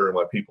taking care of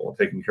my people and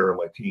taking care of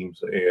my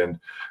teams, and,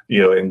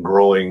 and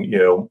growing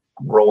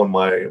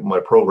my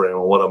program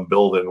and what I'm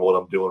building and what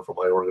I'm doing for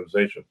my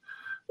organization.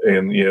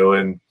 And,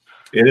 and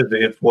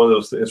it's one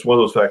of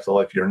those facts of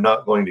life. You're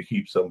not going to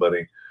keep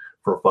somebody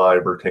for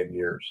 5 or 10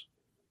 years.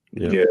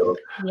 The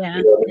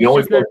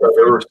only place I've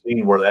ever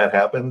seen where that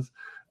happens,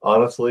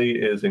 honestly,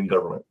 is in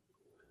government.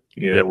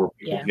 Where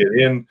people get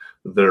in,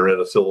 they're in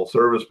a civil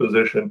service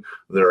position,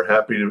 they're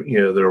happy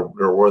to,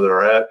 they're where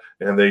they're at,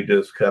 and they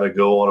just kind of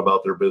go on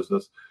about their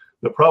business.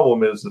 The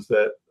problem is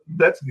that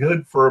that's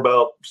good for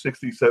about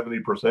 60,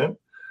 70%,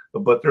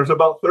 but there's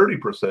about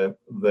 30%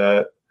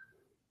 that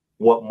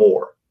want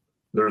more.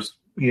 There's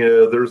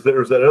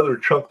that other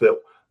chunk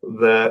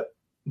that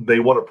they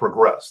want to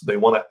progress. They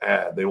want to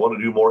add. They want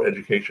to do more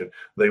education.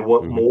 They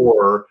want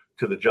more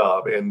to the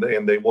job, and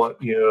they want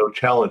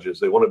challenges.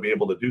 They want to be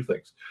able to do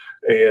things,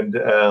 and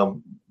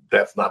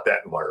that's not that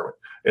environment.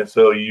 And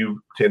so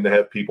you tend to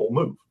have people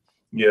move.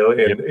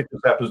 It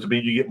just happens to be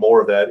you get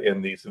more of that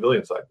in the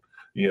civilian side.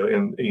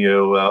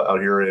 Out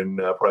here in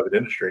private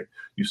industry,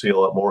 you see a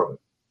lot more of it.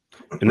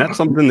 And that's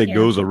something that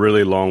goes a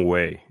really long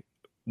way.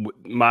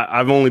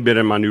 I've only been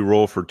in my new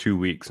role for 2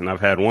 weeks, and I've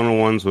had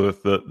one-on-ones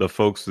with the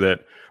folks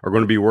that are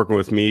going to be working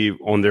with me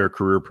on their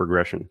career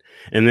progression.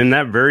 And then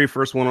that very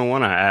first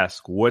one-on-one, I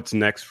ask, what's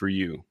next for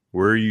you?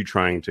 Where are you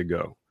trying to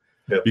go?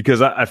 Yep.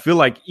 Because I feel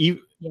like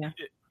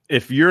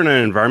if you're in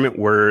an environment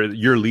where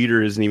your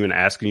leader isn't even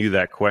asking you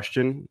that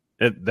question,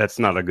 that's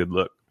not a good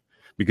look,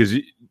 because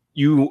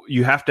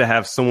you have to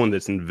have someone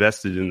that's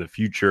invested in the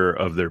future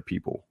of their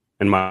people,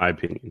 in my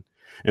opinion.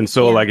 And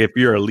so, like, if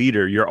you're a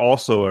leader, you're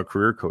also a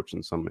career coach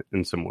in some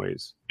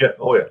ways. Yeah.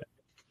 Oh, yeah.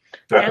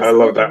 I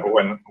love that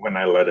when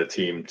I led a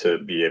team to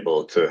be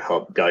able to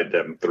help guide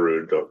them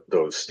through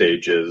those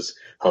stages,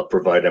 help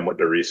provide them with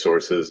the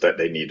resources that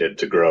they needed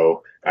to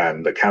grow,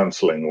 and the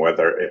counseling,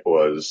 whether it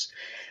was,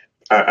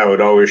 I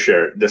would always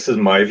share, this is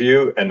my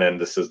view, and then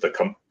this is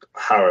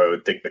how I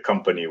would think the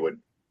company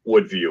would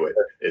view it.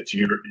 It's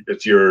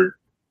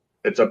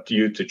up to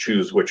you to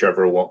choose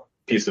whichever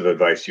piece of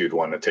advice you'd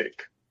want to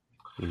take.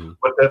 Mm-hmm.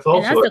 But that's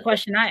the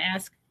question I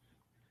ask.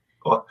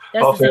 That's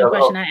the same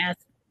question I ask.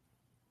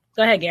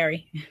 Go ahead,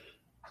 Gary.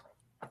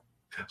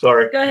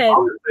 Sorry. Go ahead.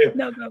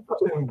 No, go.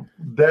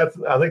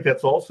 I think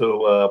that's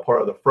also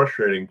part of the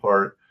frustrating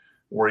part,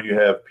 where you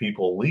have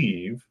people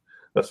leave,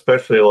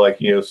 especially like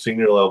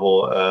senior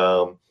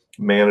level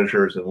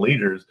managers and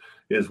leaders,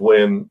 is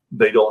when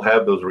they don't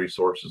have those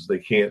resources. They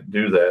can't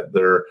do that.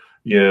 They're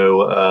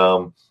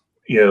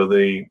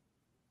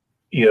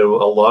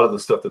a lot of the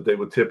stuff that they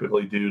would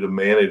typically do to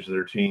manage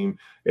their team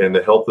and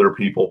to help their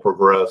people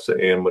progress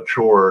and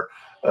mature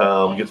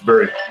gets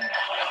very.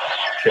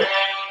 Okay.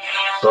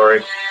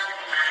 Sorry.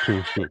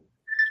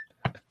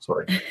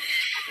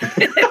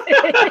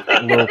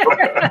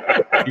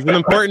 He's an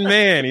important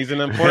man.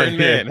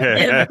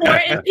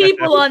 Important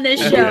people on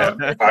this show.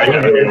 I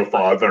am your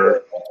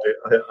father.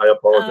 I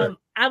apologize.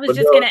 I was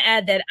just going to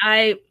add that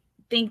I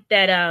think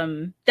that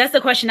that's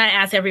the question I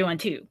ask everyone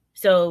too.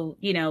 So,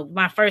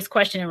 my first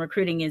question in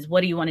recruiting is,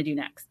 what do you want to do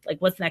next?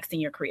 Like, what's next in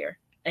your career?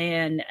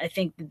 And I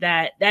think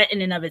that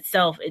in and of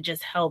itself, it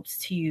just helps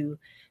to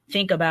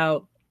think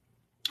about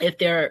if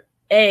they're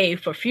A,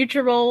 for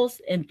future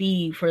roles, and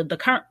B, for the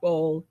current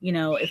role.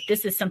 If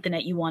this is something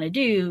that you want to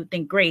do,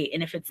 then great.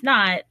 And if it's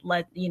not,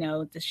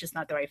 it's just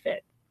not the right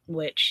fit,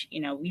 which,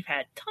 we've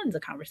had tons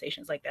of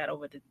conversations like that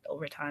over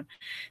time.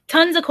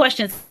 Tons of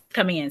questions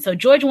coming in. So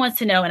George wants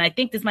to know, and I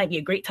think this might be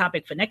a great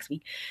topic for next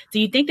week. Do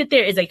you think that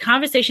there is a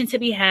conversation to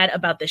be had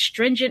about the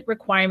stringent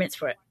requirements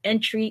for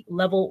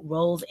entry-level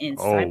roles in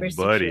cybersecurity?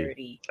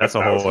 Buddy. That's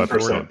a whole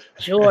episode.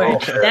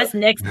 George, that's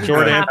next week's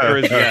Short answer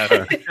is yes.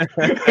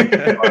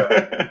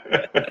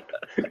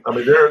 I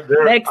mean,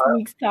 they're next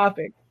week's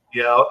topic.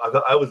 Yeah,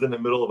 I was in the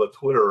middle of a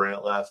Twitter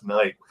rant last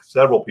night.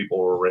 Several people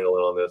were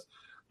railing on this.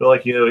 They're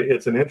like,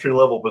 it's an entry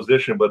level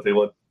position, but they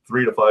want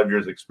 3 to 5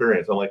 years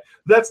experience. I'm like,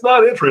 that's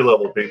not entry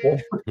level, people.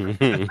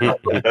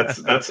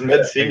 that's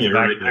mid senior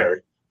right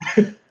there.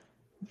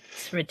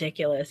 It's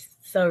ridiculous.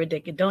 So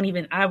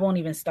ridiculous. I won't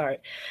even start.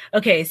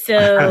 Okay,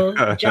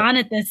 so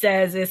Jonathan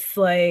says it's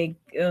like,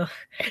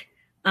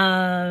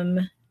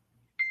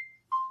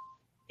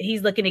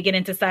 he's looking to get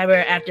into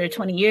cyber after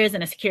 20 years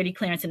and a security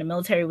clearance in the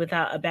military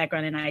without a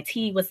background in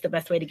IT. What's the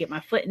best way to get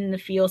my foot in the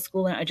field,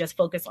 schooling, or just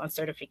focus on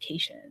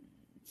certification?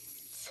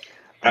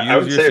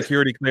 Use your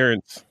security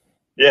clearance.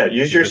 Yeah,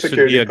 use your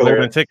security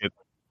clearance. Ticket.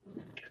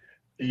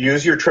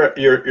 Use your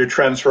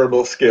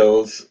transferable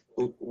skills.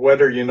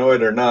 Whether you know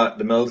it or not,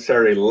 the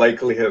military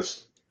likely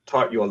has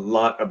taught you a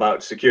lot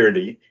about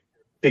security,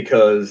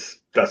 because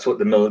that's what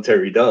the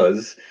military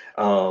does.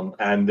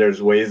 And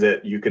there's ways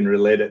that you can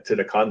relate it to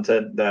the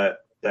content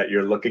that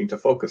you're looking to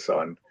focus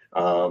on.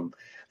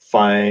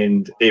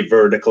 Find a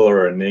vertical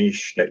or a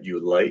niche that you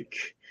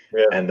like,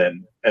 and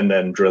then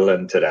drill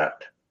into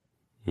that.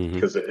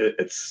 Because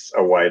it's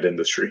a wide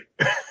industry.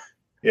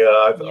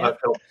 I've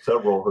helped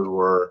several who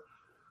were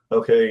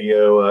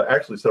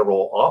actually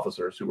several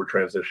officers who were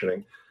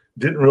transitioning,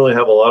 didn't really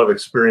have a lot of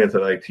experience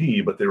in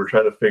IT, but they were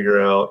trying to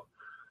figure out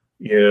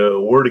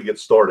where to get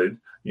started,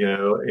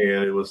 and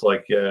it was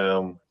like we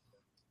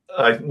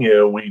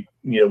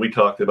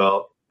talked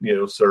about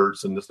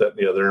certs and this, that, and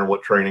the other, and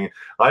what training.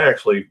 I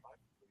actually,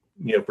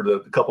 for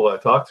the couple I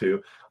talked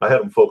to, I had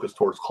them focus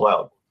towards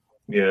cloud.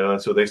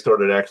 And so they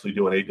started actually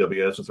doing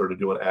AWS and started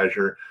doing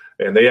Azure,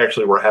 and they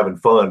actually were having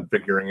fun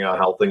figuring out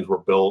how things were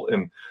built.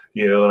 And,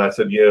 and I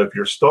said, if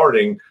you're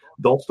starting,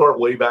 don't start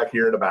way back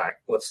here in the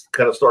back. Let's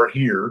kind of start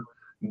here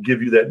and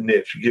give you that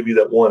niche, give you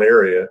that one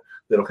area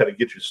that'll kind of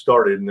get you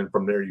started, and then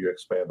from there you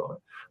expand on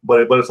it.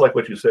 But it's like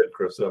what you said,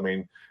 Chris. I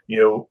mean,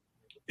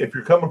 if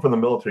you're coming from the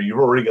military, you've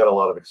already got a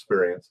lot of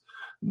experience.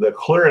 The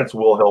clearance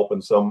will help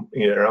in some.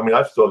 I mean,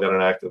 I've still got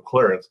an active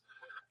clearance,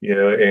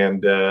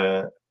 and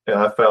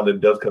I found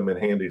it does come in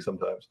handy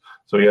sometimes.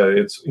 So yeah,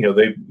 it's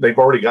they've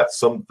already got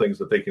some things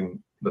that they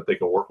can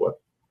work with.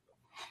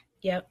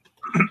 Yep.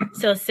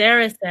 So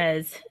Sarah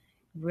says,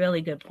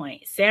 really good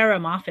point. Sarah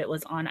Moffat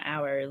was on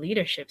our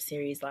leadership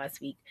series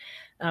last week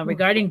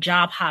regarding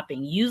job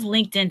hopping. Use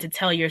LinkedIn to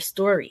tell your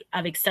story.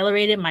 I've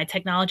accelerated my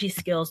technology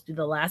skills through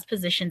the last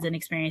positions and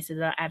experiences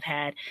that I've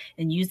had,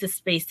 and use the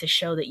space to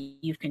show that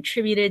you've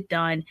contributed,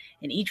 done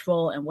in each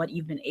role, and what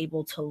you've been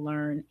able to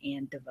learn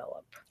and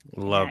develop.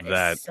 Love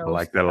that. I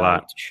like that a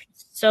lot.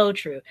 So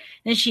true.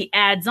 Then she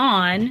adds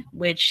on,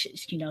 which,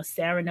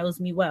 Sarah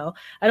knows me well.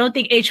 I don't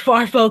think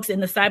HR folks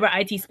in the cyber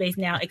IT space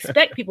now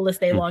expect people to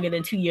stay longer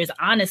than 2 years,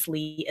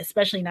 honestly,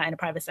 especially not in the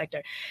private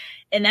sector.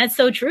 And that's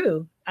so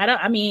true.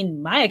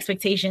 My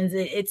expectations,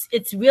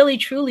 it's really,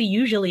 truly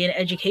usually in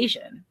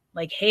education.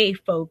 Like, hey,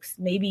 folks,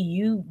 maybe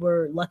you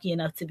were lucky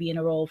enough to be in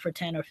a role for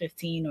 10 or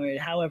 15 or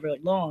however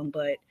long,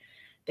 but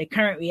the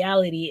current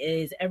reality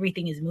is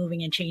everything is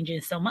moving and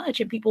changing so much,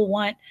 and people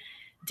want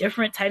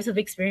different types of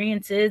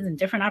experiences and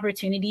different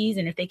opportunities.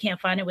 And if they can't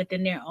find it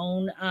within their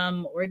own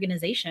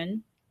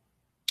organization,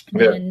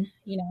 then,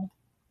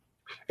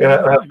 And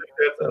I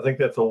think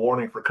that's a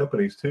warning for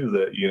companies too,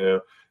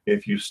 that,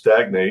 if you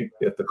stagnate,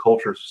 if the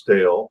culture's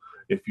stale,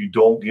 if you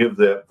don't give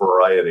that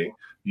variety,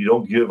 you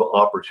don't give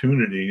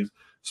opportunities,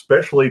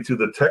 especially to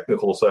the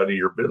technical side of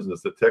your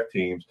business, the tech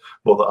teams,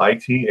 both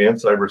IT and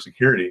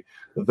cybersecurity,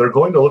 they're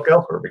going to look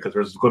elsewhere because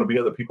there's going to be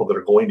other people that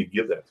are going to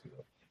give that to them.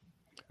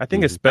 I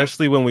think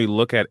especially when we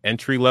look at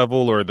entry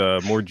level or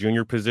the more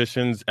junior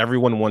positions,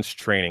 everyone wants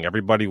training.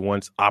 Everybody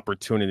wants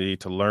opportunity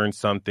to learn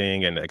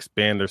something and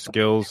expand their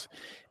skills.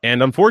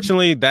 And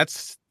unfortunately,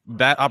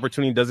 that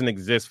opportunity doesn't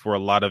exist for a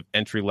lot of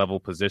entry level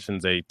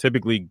positions. They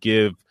typically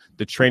give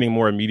the training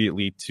more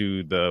immediately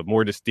to the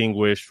more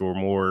distinguished or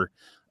more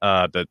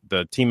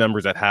the team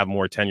members that have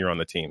more tenure on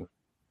the team.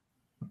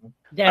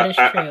 That is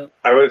true.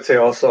 I would say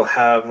also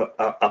have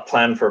a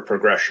plan for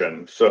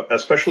progression. So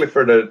especially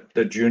for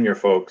the junior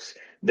folks,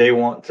 they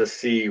want to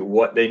see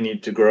what they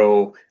need to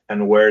grow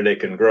and where they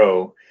can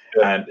grow.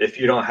 Yeah. And if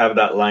you don't have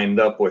that lined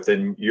up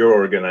within your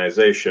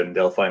organization,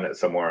 they'll find it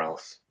somewhere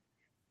else.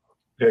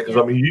 Yeah, because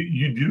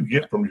you do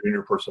get from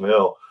junior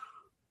personnel,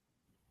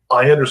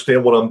 I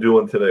understand what I'm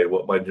doing today,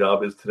 what my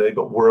job is today,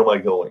 but where am I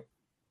going?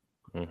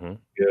 Mm-hmm.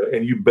 Yeah,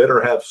 and you better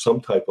have some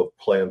type of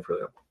plan for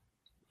them.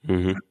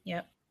 Mm-hmm.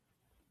 Yep.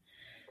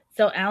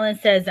 So Alan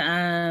says,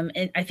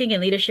 I think in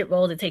leadership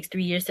roles, it takes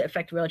 3 years to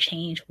affect real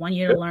change, 1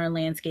 year to learn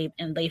landscape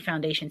and lay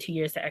foundation, 2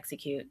 years to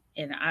execute.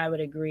 And I would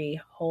agree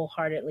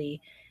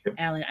wholeheartedly,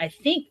 Alan. I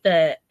think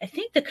the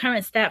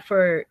current stat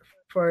for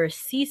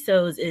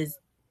CISOs is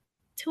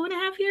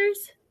 2.5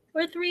 years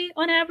or 3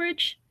 on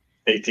average.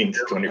 18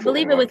 to 24 I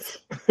believe months.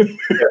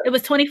 it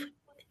was 20.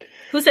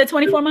 Who said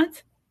 24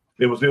 months?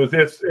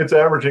 It's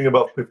averaging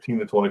about 15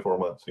 to 24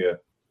 months. Yeah.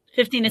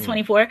 15 to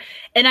 24.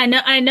 And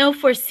I know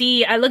for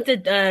I looked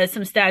at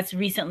some stats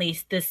recently,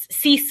 this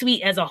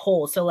C-suite as a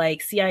whole. So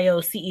like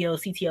CIO, CEO,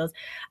 CTOs,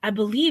 I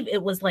believe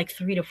it was like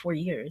 3 to 4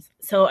 years.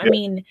 So, I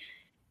mean,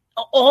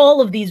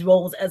 all of these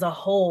roles as a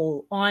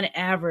whole on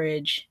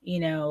average,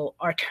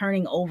 are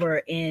turning over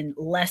in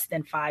less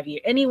than 5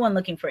 years. Anyone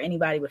looking for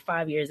anybody with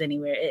 5 years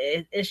anywhere,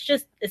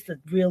 it's a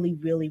really,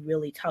 really,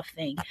 really tough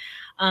thing.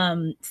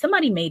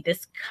 Somebody made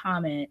this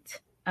comment,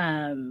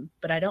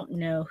 but I don't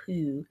know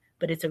who.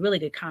 But it's a really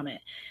good comment.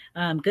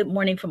 Good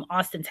morning from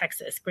Austin,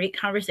 Texas. Great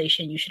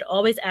conversation. You should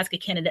always ask a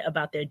candidate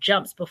about their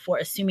jumps before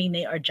assuming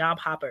they are job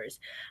hoppers.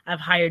 I've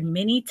hired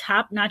many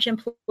top-notch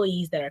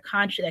employees that are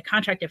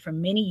contracted for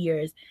many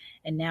years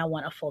and now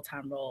want a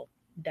full-time role.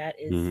 That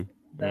is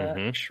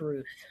the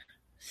truth.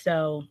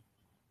 So,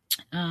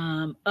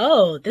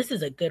 this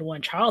is a good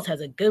one. Charles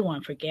has a good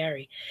one for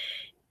Gary.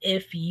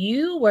 If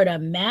you were to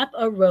map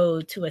a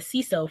road to a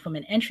CISO from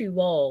an entry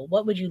role,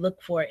 what would you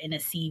look for in a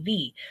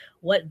CV?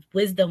 What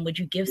wisdom would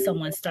you give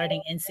someone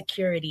starting in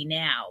security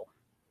now?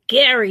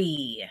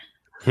 Gary.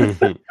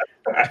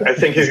 I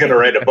think he's going to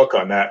write a book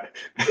on that.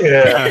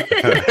 Yeah.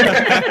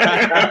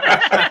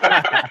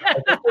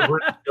 I've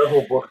written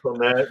several books on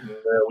that, and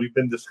we've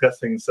been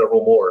discussing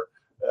several more.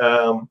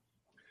 The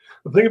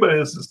thing about it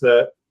is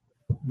that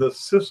the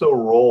CISO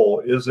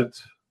role isn't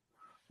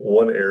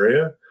one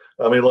area.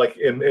 I mean, like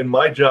in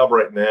my job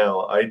right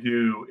now, I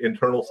do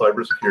internal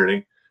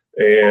cybersecurity,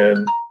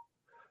 and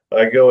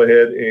I go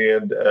ahead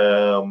and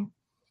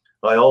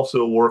I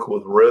also work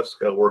with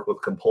risk. I work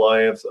with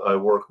compliance. I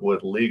work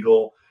with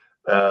legal.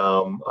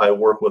 I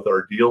work with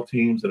our deal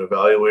teams and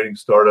evaluating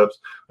startups.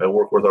 I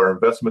work with our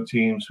investment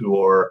teams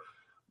who are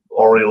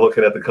already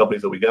looking at the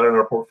companies that we got in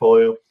our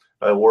portfolio.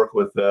 I work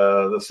with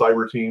the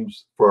cyber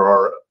teams for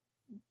our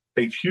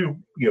HQ,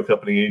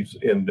 companies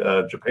in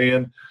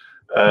Japan.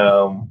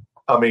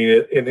 I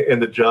mean,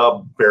 and the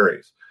job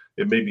varies.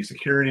 It may be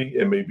security,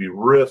 it may be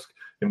risk,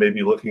 and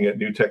maybe looking at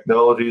new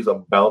technologies.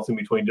 I'm bouncing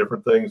between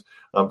different things.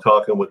 I'm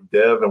talking with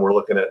dev, and we're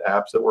looking at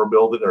apps that we're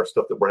building or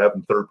stuff that we're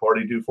having third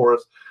party do for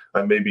us.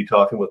 I may be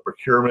talking with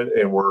procurement,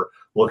 and we're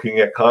looking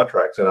at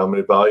contracts, and I'm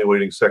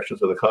evaluating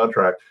sections of the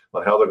contract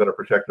on how they're going to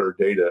protect our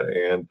data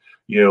and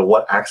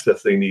what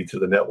access they need to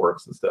the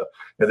networks and stuff.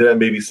 And then I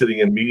may be sitting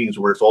in meetings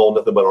where it's all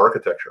nothing but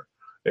architecture,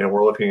 and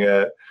we're looking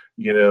at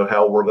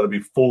how we're going to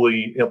be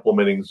fully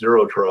implementing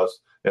zero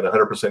trust in a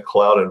 100%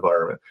 cloud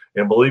environment.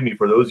 And believe me,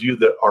 for those of you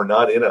that are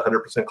not in a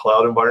 100%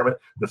 cloud environment,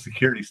 the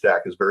security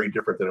stack is very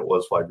different than it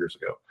was 5 years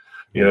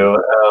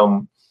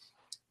ago.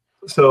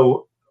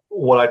 So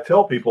what I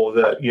tell people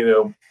is that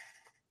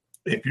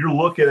if you're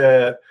looking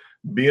at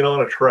being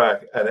on a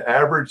track, an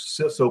average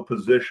CISO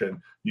position,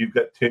 you've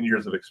got 10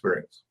 years of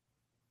experience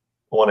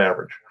on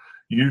average.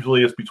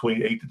 Usually it's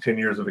between 8 to 10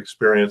 years of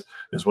experience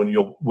is when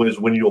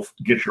you'll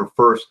get your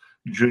first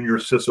junior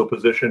CISO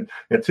position.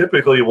 And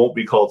typically it won't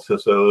be called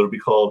CISO. It'll be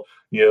called,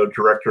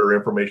 Director of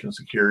Information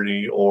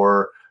Security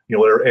or,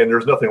 whatever. And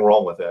there's nothing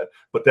wrong with that.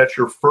 But that's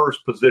your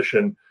first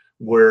position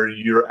where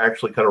you're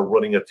actually kind of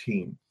running a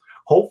team.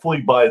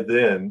 Hopefully by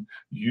then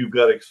you've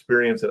got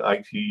experience in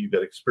IT, you've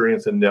got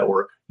experience in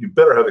network, you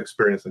better have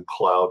experience in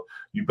cloud,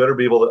 you better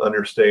be able to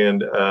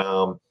understand,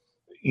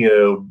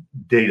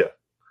 data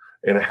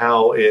and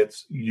how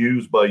it's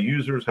used by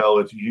users, how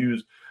it's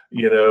used,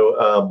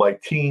 by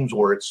teams,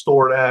 where it's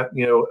stored at.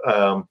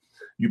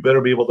 You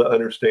better be able to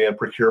understand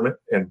procurement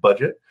and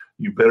budget.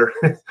 You better,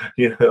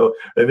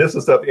 and this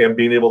is stuff, and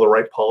being able to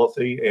write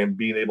policy and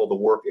being able to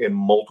work in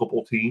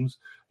multiple teams,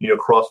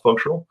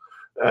 cross-functional.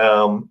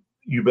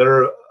 You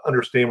better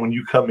understand when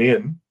you come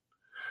in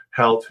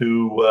how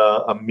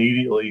to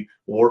immediately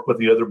work with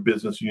the other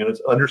business units,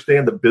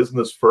 understand the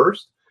business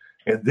first,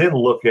 and then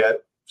look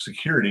at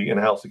security and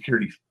how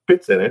security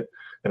fits in it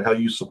and how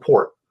you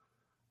support,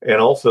 and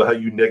also how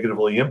you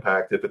negatively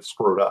impact if it's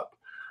screwed up.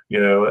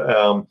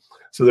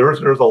 So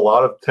there's a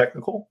lot of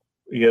technical,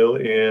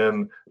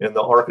 in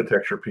the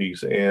architecture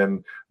piece,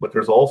 but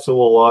there's also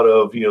a lot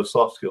of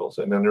soft skills,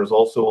 and then there's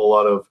also a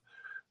lot of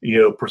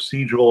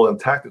procedural and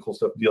tactical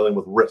stuff dealing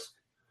with risk.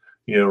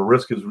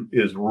 Risk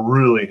is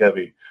really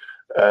heavy,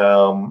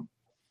 and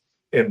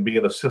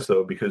being a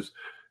CISO, because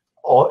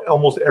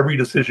almost every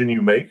decision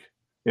you make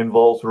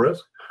involves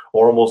risk,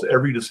 or almost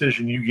every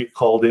decision you get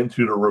called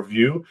into to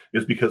review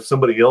is because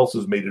somebody else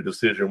has made a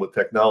decision with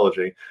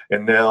technology,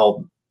 and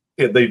now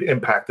they've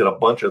impacted a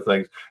bunch of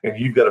things, and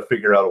you've got to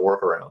figure out a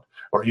workaround,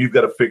 or you've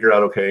got to figure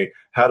out, okay,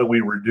 how do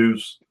we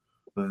reduce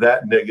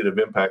that negative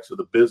impact so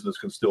the business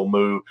can still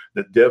move,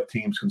 the dev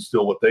teams can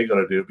still what they're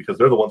going to do, because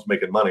they're the ones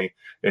making money.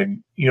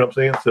 And you know what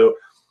I'm saying? So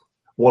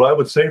what I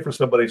would say for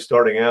somebody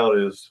starting out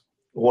is,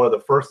 one of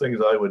the first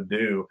things I would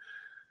do,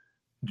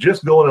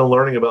 just going and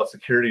learning about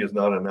security is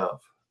not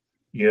enough.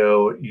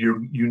 You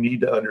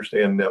need to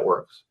understand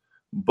networks,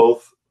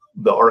 both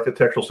the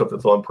architectural stuff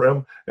that's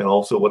on-prem and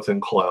also what's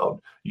in cloud.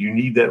 You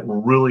need that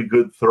really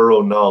good,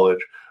 thorough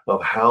knowledge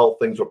of how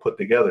things are put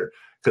together,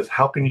 because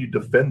how can you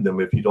defend them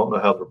if you don't know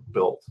how they're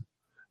built?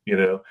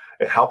 And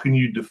how can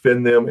you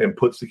defend them and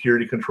put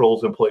security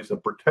controls in place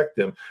and protect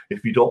them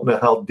if you don't know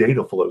how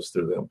data flows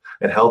through them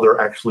and how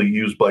they're actually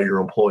used by your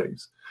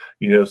employees?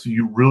 So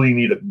you really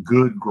need a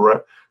good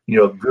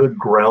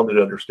grounded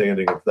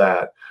understanding of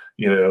that.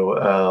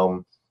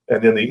 And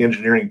then the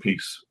engineering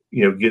piece,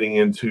 getting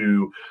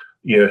into,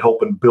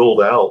 helping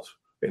build out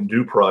and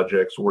do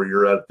projects where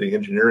you're at the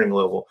engineering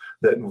level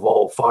that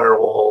involve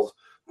firewalls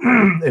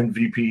and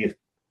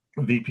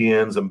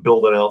VPNs and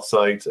building out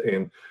sites.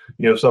 And,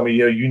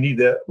 you need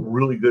that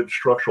really good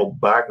structural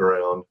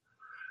background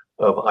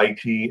of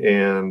IT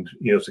and,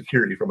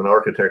 security from an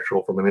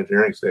architectural, from an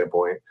engineering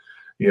standpoint,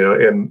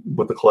 and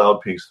with the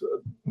cloud piece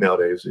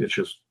nowadays, it's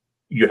just,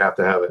 you have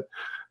to have it.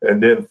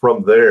 And then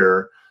from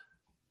there,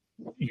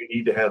 you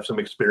need to have some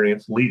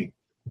experience leading,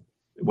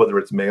 whether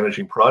it's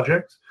managing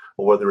projects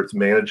or whether it's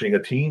managing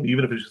a team.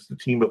 Even if it's just a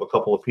team of a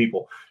couple of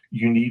people,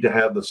 you need to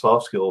have the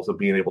soft skills of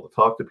being able to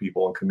talk to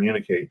people and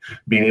communicate,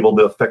 being able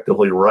to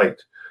effectively write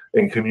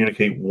and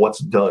communicate what's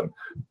done,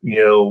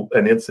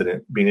 an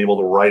incident, being able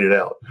to write it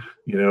out.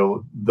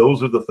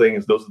 Those are the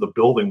things, those are the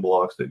building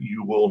blocks that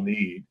you will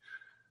need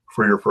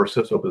for your first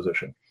CISO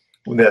position.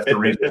 And that's the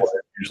reason why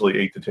usually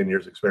 8 to 10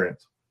 years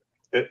experience.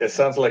 It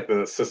sounds like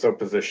the CISO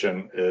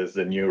position is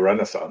the new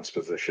Renaissance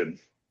position.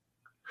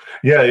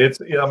 Yeah, it's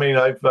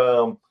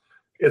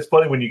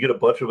funny when you get a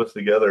bunch of us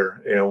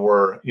together and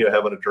we're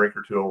having a drink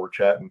or two and we're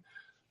chatting,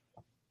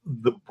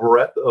 the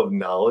breadth of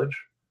knowledge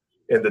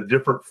and the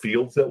different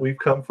fields that we've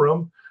come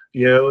from,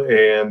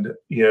 and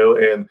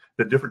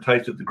the different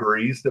types of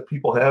degrees that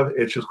people have,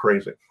 it's just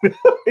crazy.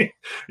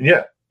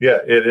 Yeah,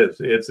 it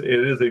is. It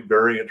is a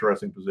very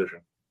interesting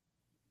position.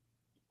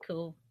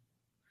 Cool.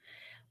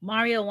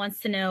 Mario wants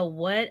to know,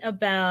 what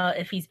about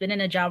if he's been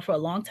in a job for a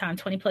long time,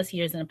 20 plus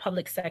years in the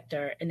public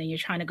sector, and then you're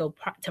trying to go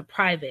to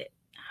private?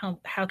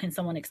 How can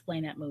someone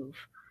explain that move?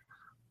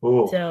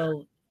 Ooh,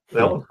 so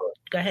that was fun.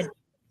 Go ahead.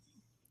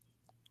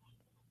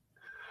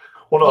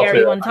 Well, Gary,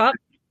 you want to talk?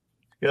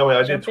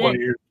 I did 20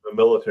 years in the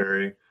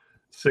military,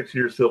 6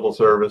 years civil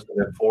service, and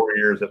then 4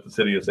 years at the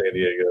city of San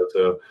Diego.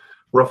 So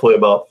roughly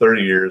about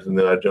 30 years, and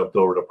then I jumped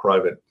over to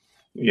private.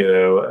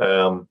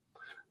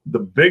 The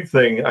big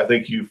thing I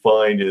think you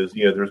find is,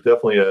 there's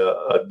definitely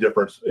a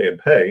difference in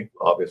pay,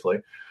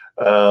 obviously.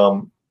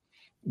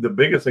 The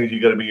biggest things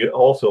you got to be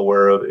also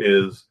aware of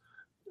is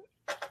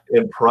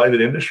in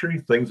private industry,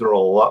 things are a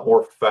lot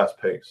more fast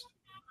paced.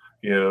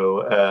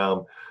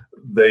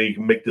 They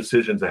make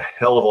decisions a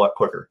hell of a lot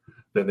quicker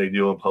than they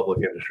do in public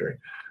industry.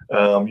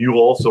 You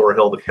also are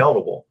held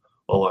accountable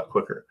a lot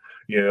quicker.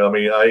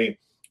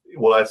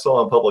 What I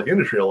saw in public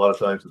industry a lot of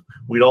times is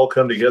we'd all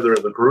come together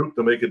as a group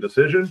to make a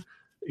decision,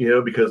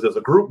 because as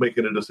a group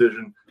making a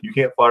decision, you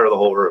can't fire the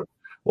whole group.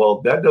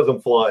 Well, that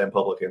doesn't fly in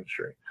public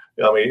industry.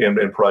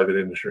 In private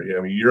industry,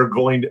 you're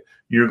going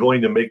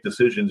to make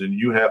decisions, and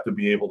you have to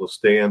be able to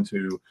stand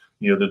to,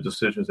 the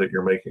decisions that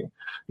you're making.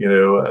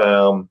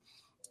 Some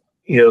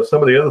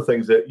of the other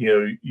things that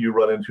you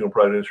run into in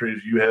private industry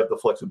is you have the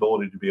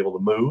flexibility to be able to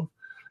move.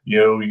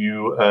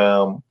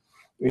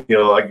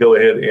 I go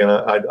ahead and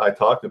I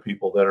talk to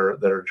people that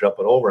are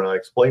jumping over, and I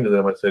explain to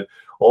them. I said,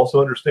 also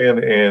understand,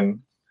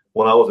 and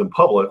when I was in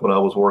public, when I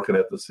was working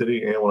at the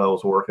city, and when I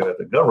was working at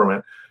the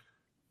government,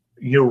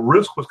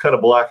 risk was kind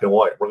of black and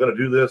white. We're going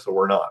to do this or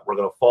we're not. We're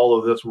going to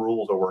follow this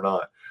rules or we're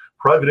not.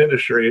 Private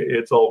industry,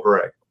 it's all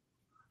gray.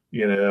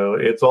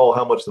 It's all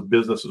how much the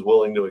business is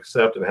willing to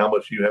accept and how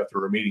much you have to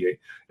remediate.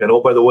 And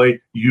oh, by the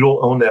way, you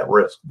don't own that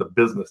risk. The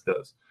business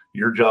does.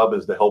 Your job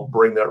is to help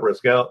bring that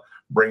risk out,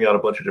 bring out a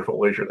bunch of different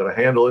ways you're going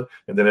to handle it.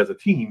 And then as a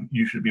team,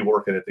 you should be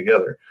working it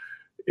together.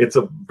 It's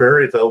a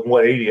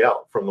 180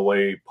 out from the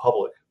way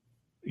public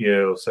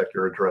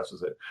sector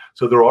addresses it.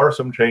 So there are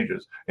some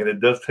changes, and it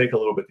does take a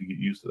little bit to get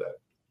used to that.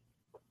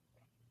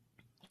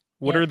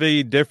 What are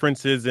the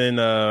differences in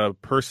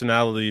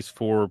personalities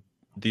for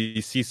the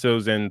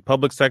CISOs in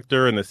public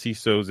sector and the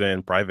CISOs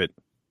in private?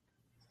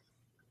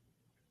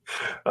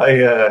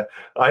 I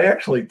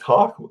actually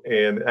talk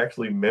and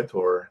actually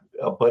mentor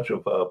a bunch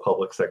of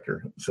public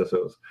sector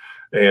CISOs,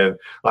 and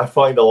I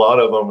find a lot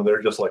of them,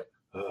 they're just like,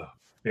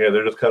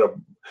 they're just kind of,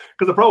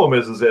 because the problem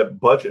is that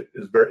budget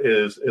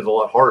is a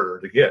lot harder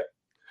to get,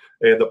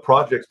 and the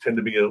projects tend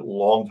to be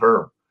long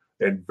term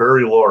and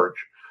very large,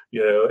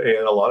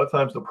 and a lot of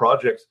times the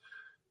projects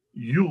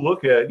you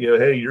look at,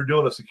 hey, you're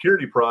doing a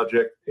security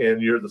project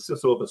and you're the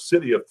CISO of a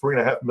city of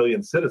 3.5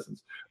 million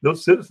citizens.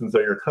 Those citizens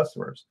are your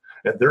customers,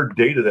 and their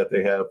data that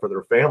they have for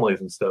their families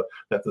and stuff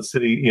that the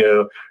city,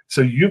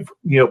 so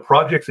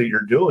projects that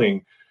you're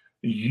doing,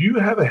 you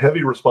have a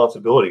heavy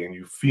responsibility and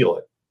you feel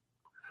it.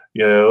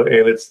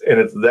 And it's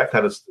that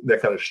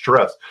kind of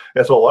stress.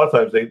 And so a lot of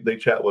times they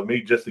chat with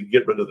me just to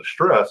get rid of the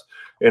stress.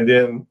 And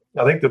then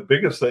I think the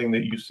biggest thing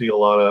that you see a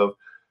lot of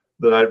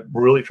that I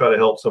really try to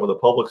help some of the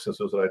public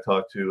CISOs that I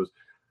talk to is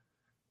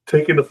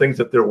taking the things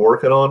that they're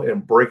working on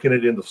and breaking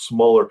it into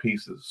smaller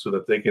pieces so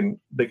that they can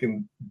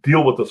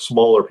deal with the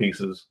smaller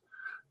pieces,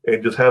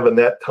 and just having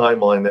that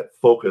timeline, that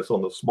focus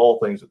on the small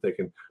things that they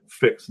can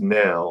fix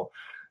now,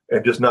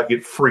 and just not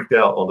get freaked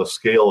out on the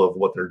scale of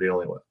what they're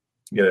dealing with.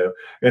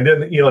 And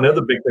then, another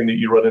big thing that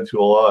you run into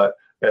a lot,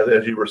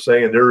 as you were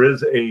saying, there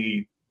is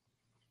a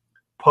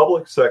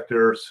public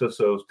sector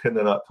CISOs tend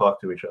to not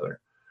talk to each other.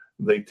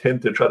 They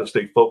tend to try to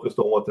stay focused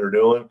on what they're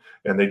doing,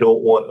 and they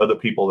don't want other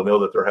people to know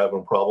that they're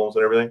having problems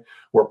and everything.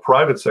 Where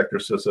private sector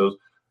CISOs,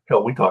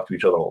 hell, we talk to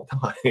each other all the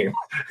time.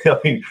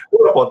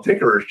 We're up on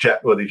Tinkerers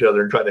chatting with each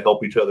other and trying to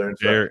help each other and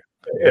stuff.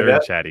 Very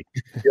chatty.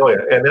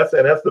 And that's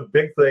the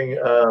big thing.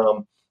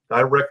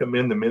 I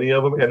recommend to many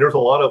of them, and there's a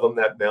lot of them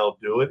that now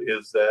do it,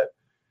 is that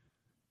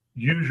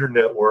use your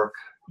network.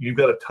 You've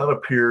got a ton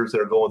of peers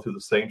that are going through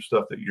the same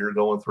stuff that you're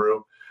going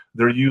through.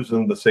 They're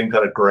using the same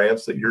kind of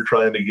grants that you're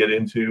trying to get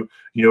into,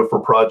 for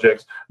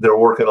projects. They're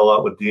working a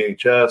lot with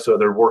DHS, or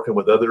they're working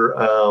with other,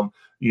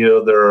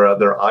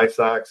 their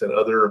ISACs and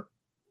other,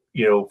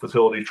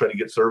 facilities trying to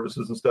get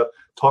services and stuff.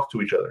 Talk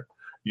to each other.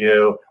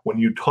 When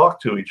you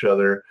talk to each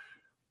other,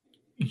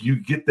 you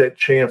get that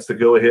chance to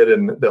go ahead,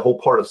 and the whole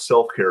part of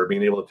self-care,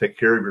 being able to take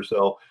care of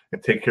yourself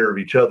and take care of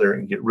each other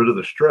and get rid of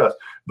the stress.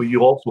 But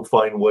you also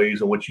find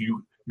ways in which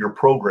your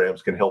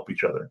programs can help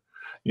each other.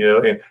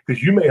 And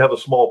because you may have a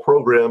small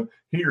program,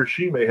 he or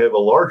she may have a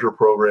larger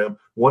program.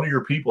 One of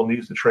your people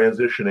needs to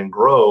transition and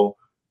grow.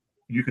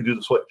 You can do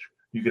the switch.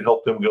 You can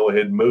help them go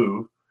ahead and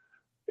move,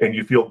 and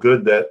you feel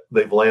good that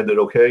they've landed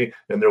okay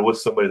and they're with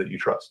somebody that you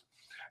trust.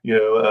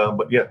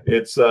 But yeah,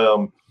 it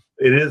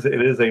is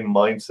a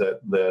mindset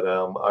that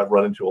I've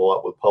run into a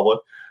lot with public,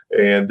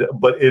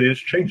 but it is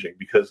changing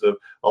because of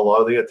a lot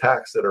of the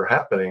attacks that are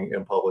happening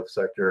in public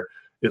sector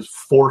is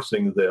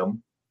forcing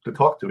them to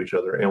talk to each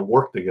other and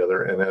work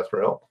together and ask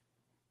for help.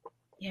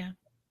 Yeah.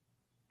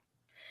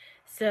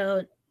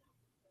 So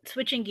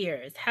switching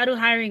gears,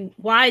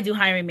 why do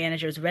hiring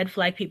managers red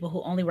flag people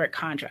who only work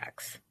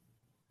contracts?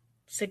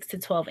 6 to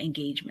 12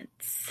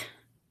 engagements.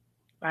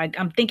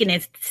 I'm thinking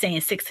it's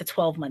saying 6 to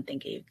 12 month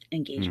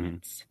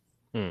engagements.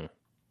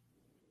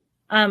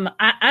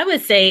 I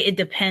would say it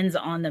depends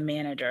on the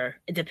manager.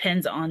 It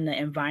depends on the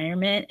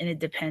environment, and it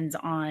depends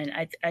on.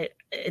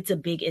 It's a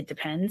big. It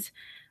depends.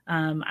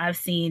 I've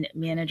seen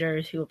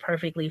managers who are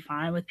perfectly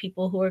fine with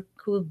people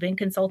who have been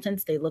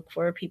consultants. They look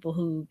for people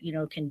who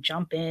can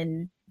jump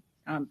in.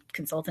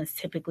 Consultants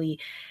typically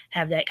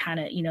have that kind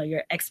of,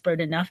 you're expert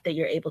enough that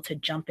you're able to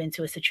jump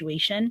into a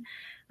situation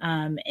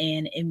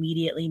and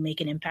immediately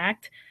make an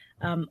impact.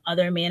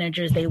 Other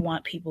managers, they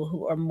want people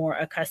who are more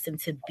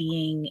accustomed to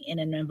being in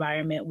an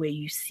environment where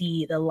you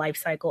see the life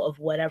cycle of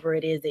whatever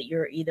it is that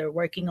you're either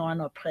working on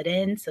or put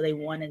in. So they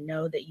want to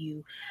know that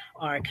you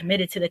are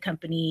committed to the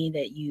company,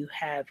 that you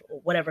have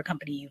whatever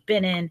company you've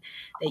been in,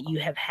 that you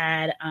have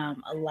had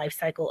a life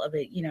cycle of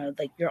it,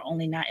 like you're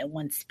only not in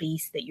one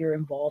space, that you're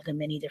involved in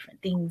many different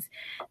things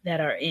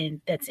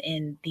that's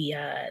in the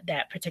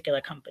that particular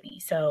company.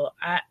 So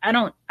I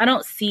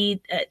don't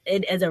see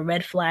it as a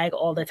red flag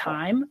all the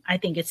time. I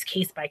think it's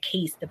case by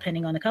case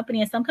depending on the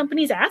company, and some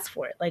companies ask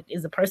for it. Like,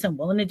 is the person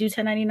willing to do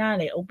 1099? Are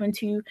they open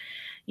to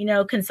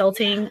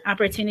consulting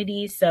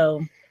opportunities?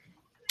 So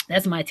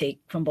that's my take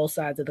from both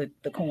sides of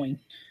the coin.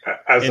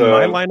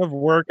 My line of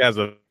work as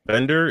a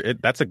vendor,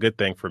 that's a good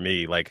thing for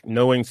me. Like,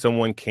 knowing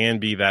someone can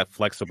be that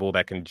flexible,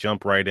 that can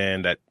jump right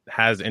in, that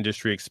has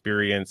industry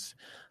experience,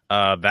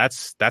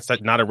 that's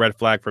not a red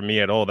flag for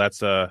me at all.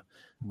 That's a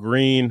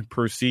green,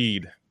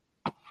 proceed.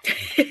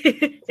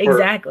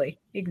 Exactly.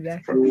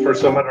 For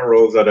some of the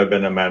roles that I've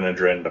been a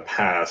manager in the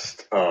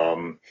past,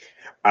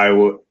 I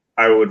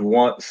would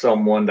want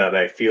someone that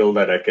I feel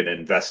that I can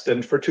invest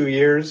in for 2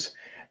 years,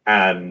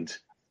 and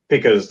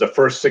because the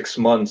first 6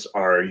 months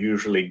are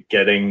usually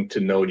getting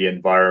to know the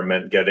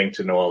environment, getting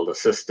to know all the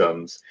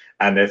systems,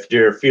 and if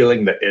you're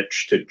feeling the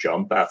itch to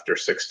jump after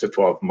 6 to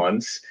 12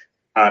 months,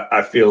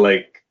 I feel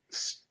like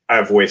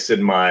I've wasted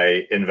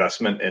my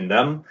investment in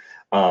them.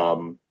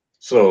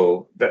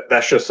 So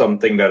that's just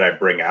something that I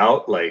bring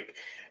out. Like,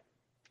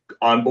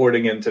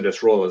 onboarding into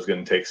this role is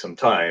going to take some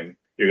time.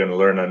 You're going to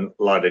learn a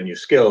lot of new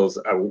skills.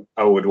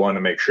 I would want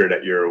to make sure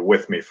that you're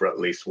with me for at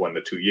least 1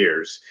 to 2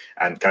 years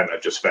and kind of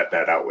just vet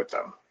that out with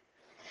them.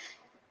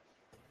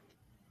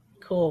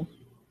 Cool.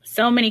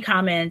 So many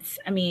comments.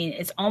 I mean,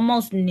 it's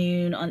almost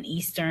noon on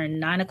Eastern,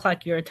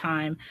 9:00 your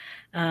time.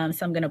 So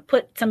I'm going to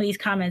put some of these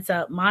comments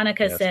up.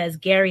 Monica says,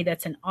 Gary,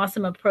 that's an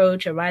awesome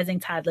approach. A rising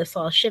tide lifts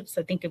all ships.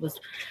 I think it was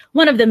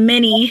one of the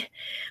many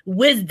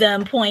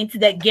wisdom points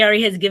that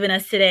Gary has given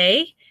us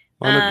today.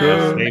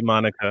 Monica. Hey,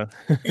 Monica.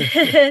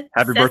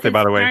 Happy birthday,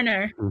 by the way.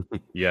 Turner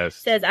yes.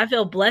 Says, I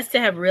feel blessed to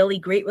have really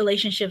great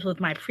relationships with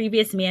my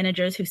previous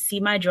managers who see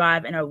my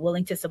drive and are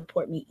willing to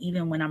support me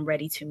even when I'm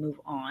ready to move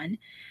on.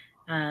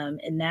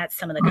 And that's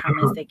some of the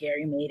comments that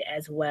Gary made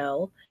as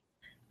well.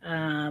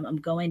 I'm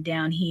going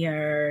down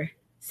here.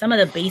 Some of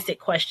the basic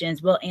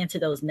questions, we'll answer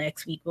those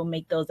next week. We'll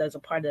make those as a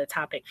part of the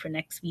topic for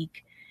next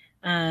week.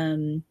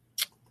 The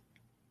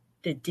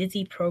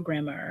Dizzy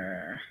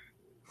Programmer.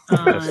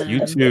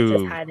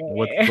 YouTube.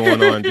 What's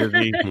going on,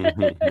 Dizzy?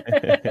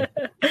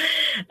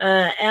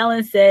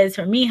 Alan says,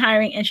 for me,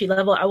 hiring entry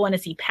level, I want to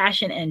see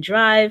passion and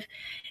drive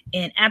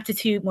and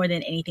aptitude more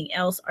than anything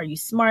else. Are you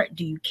smart?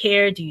 Do you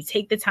care? Do you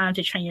take the time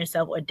to train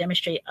yourself or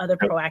demonstrate other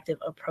proactive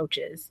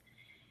approaches?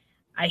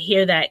 I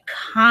hear that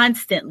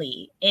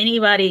constantly.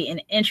 Anybody in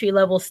entry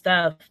level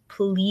stuff,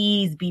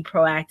 please be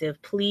proactive.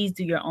 Please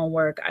do your own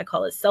work. I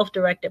call it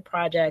self-directed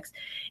projects.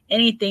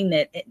 Anything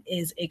that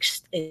is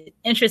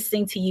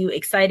interesting to you,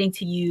 exciting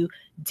to you,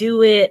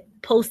 do it.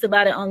 Post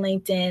about it on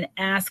LinkedIn.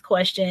 Ask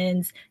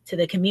questions to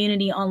the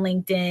community on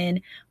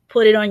LinkedIn.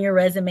 Put it on your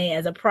resume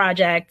as a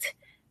project.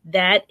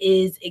 That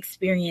is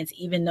experience,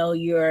 even though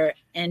you're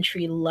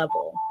entry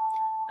level.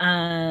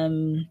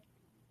 Let's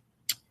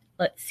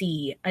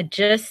see.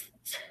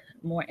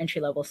 More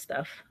entry-level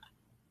stuff.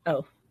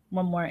 Oh,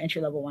 one more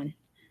entry-level one.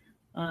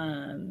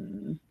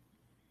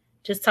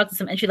 Just talked to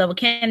some entry-level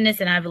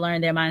candidates, and I've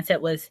learned their mindset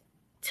was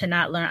to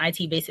not learn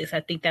IT basics. I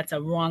think that's a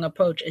wrong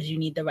approach, as you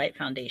need the right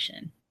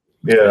foundation.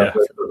 Yeah.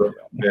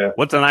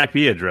 What's an IP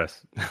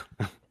address?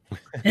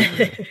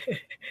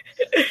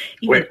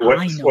 Wait,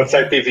 what's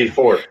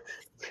IPv4?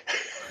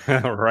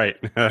 Right.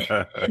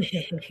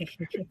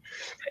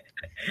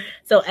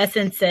 So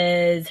Essence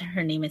says,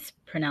 her name is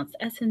pronounced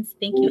Essence.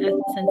 Thank you,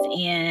 Essence.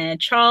 And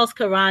Charles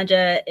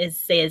Karanja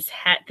says,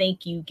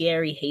 thank you,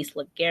 Gary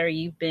Hayslip. Gary,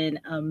 you've been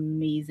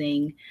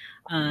amazing.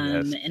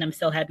 And I'm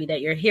so happy that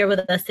you're here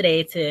with us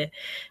today to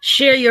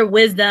share your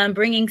wisdom,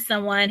 bringing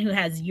someone who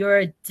has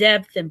your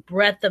depth and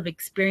breadth of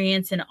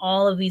experience in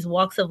all of these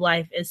walks of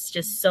life. It's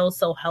just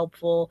so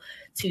helpful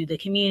to the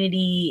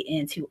community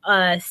and to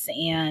us.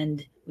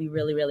 And we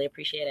really, really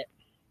appreciate it.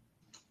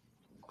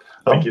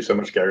 Thank you so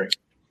much, Gary.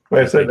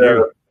 Like I said,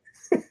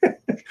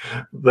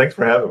 thanks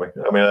for having me.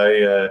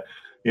 I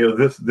mean,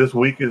 this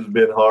week has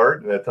been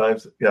hard, and at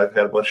times, I've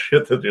had a bunch of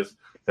shit that just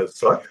has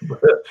sucked.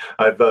 But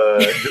I've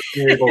just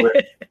being able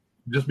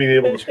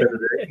to spend a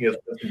day,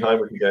 spend some time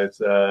with you guys.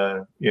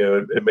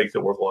 It makes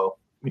it worthwhile.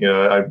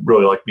 I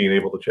really like being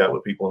able to chat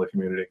with people in the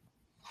community.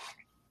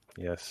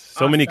 Yes,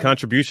 so many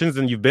contributions,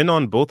 and you've been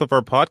on both of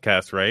our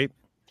podcasts, right?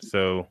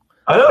 So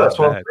I know that's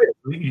what I'm saying.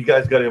 You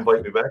guys got to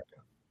invite me back.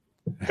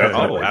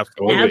 Oh,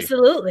 absolutely.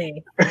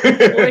 Absolutely.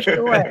 For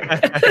sure.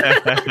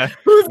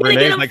 Who's going to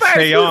get Renee's him like, first?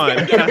 stay Who's on.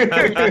 gonna get him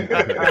first?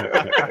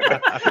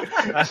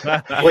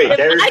 Wait, If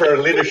Gary, I for our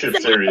get leadership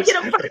him, series.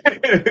 get him first.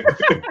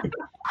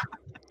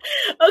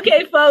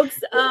 Okay, folks,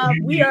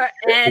 we are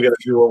at. We got to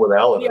do one with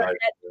Alan we and are I.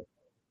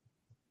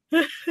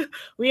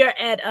 We are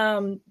at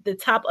the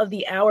top of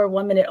the hour,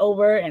 1 minute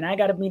over, and I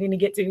got a meeting to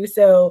get to.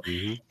 So,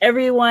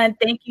 everyone,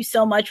 thank you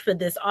so much for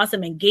this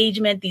awesome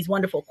engagement, these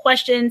wonderful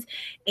questions,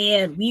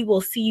 and we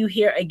will see you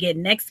here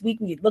again next week.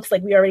 It looks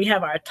like we already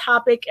have our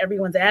topic.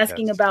 Everyone's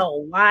asking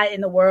about why in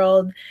the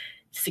world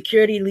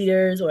security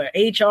leaders or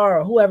HR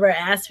or whoever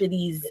asked for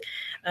these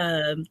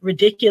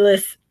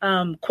ridiculous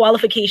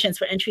qualifications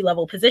for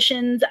entry-level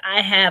positions.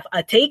 I have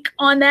a take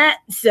on that,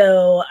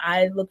 so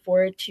I look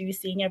forward to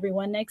seeing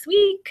everyone next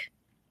week.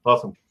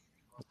 Awesome.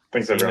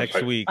 Thanks, See you everyone.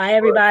 next week. Bye,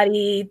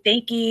 everybody.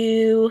 Thank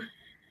you.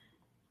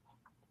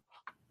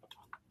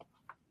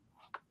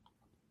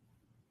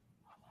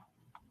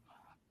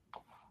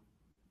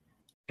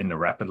 In the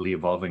rapidly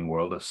evolving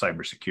world of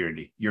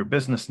cybersecurity, your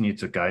business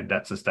needs a guide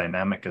that's as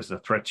dynamic as the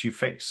threats you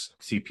face.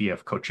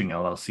 CPF Coaching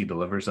LLC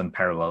delivers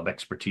unparalleled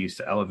expertise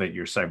to elevate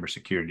your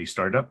cybersecurity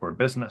startup or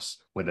business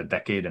with a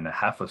decade and a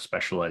half of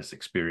specialized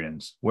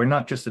experience. We're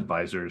not just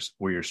advisors,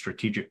 we're your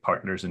strategic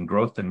partners in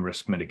growth and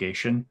risk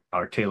mitigation.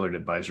 Our tailored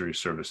advisory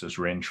services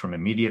range from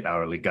immediate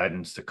hourly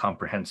guidance to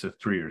comprehensive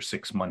 3 or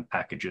 6 month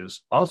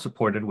packages, all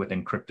supported with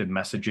encrypted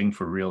messaging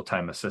for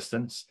real-time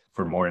assistance.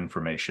 For more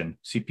information,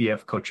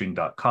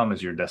 cpfcoaching.com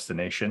is your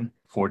destination.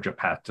 Forge a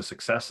path to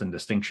success and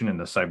distinction in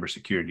the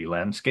cybersecurity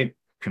landscape.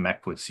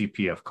 Connect with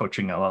CPF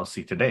Coaching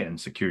LLC today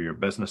and secure your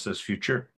business's future.